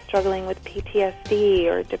people struggling with PTSD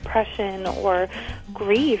or depression or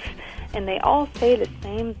grief, and they all say the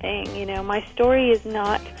same thing. My story is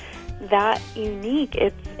not that unique.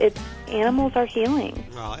 It's animals are healing.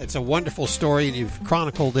 Well, it's a wonderful story, and you've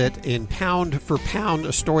chronicled it in Pound for Pound,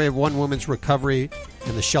 a story of one woman's recovery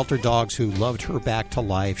and the shelter dogs who loved her back to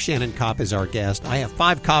life. Shannon Kopp is our guest. I have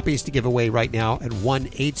 5 copies to give away right now at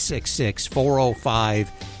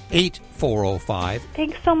 1-866-405-8405.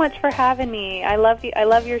 Thanks so much for having me. I love you. I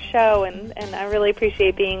love your show, and I really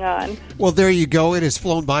appreciate being on. Well, there you go. It has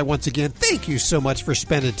flown by once again. Thank you so much for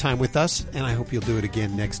spending time with us, and I hope you'll do it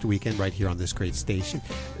again next weekend right here on this great station.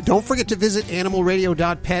 Don't forget to visit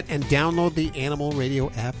animalradio.pet and download the Animal Radio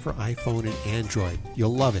app for iPhone and Android.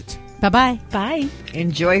 You'll love it. Bye-bye. Bye.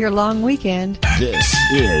 Enjoy your long weekend. This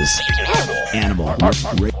is Animal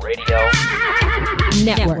Radio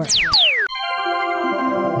Network.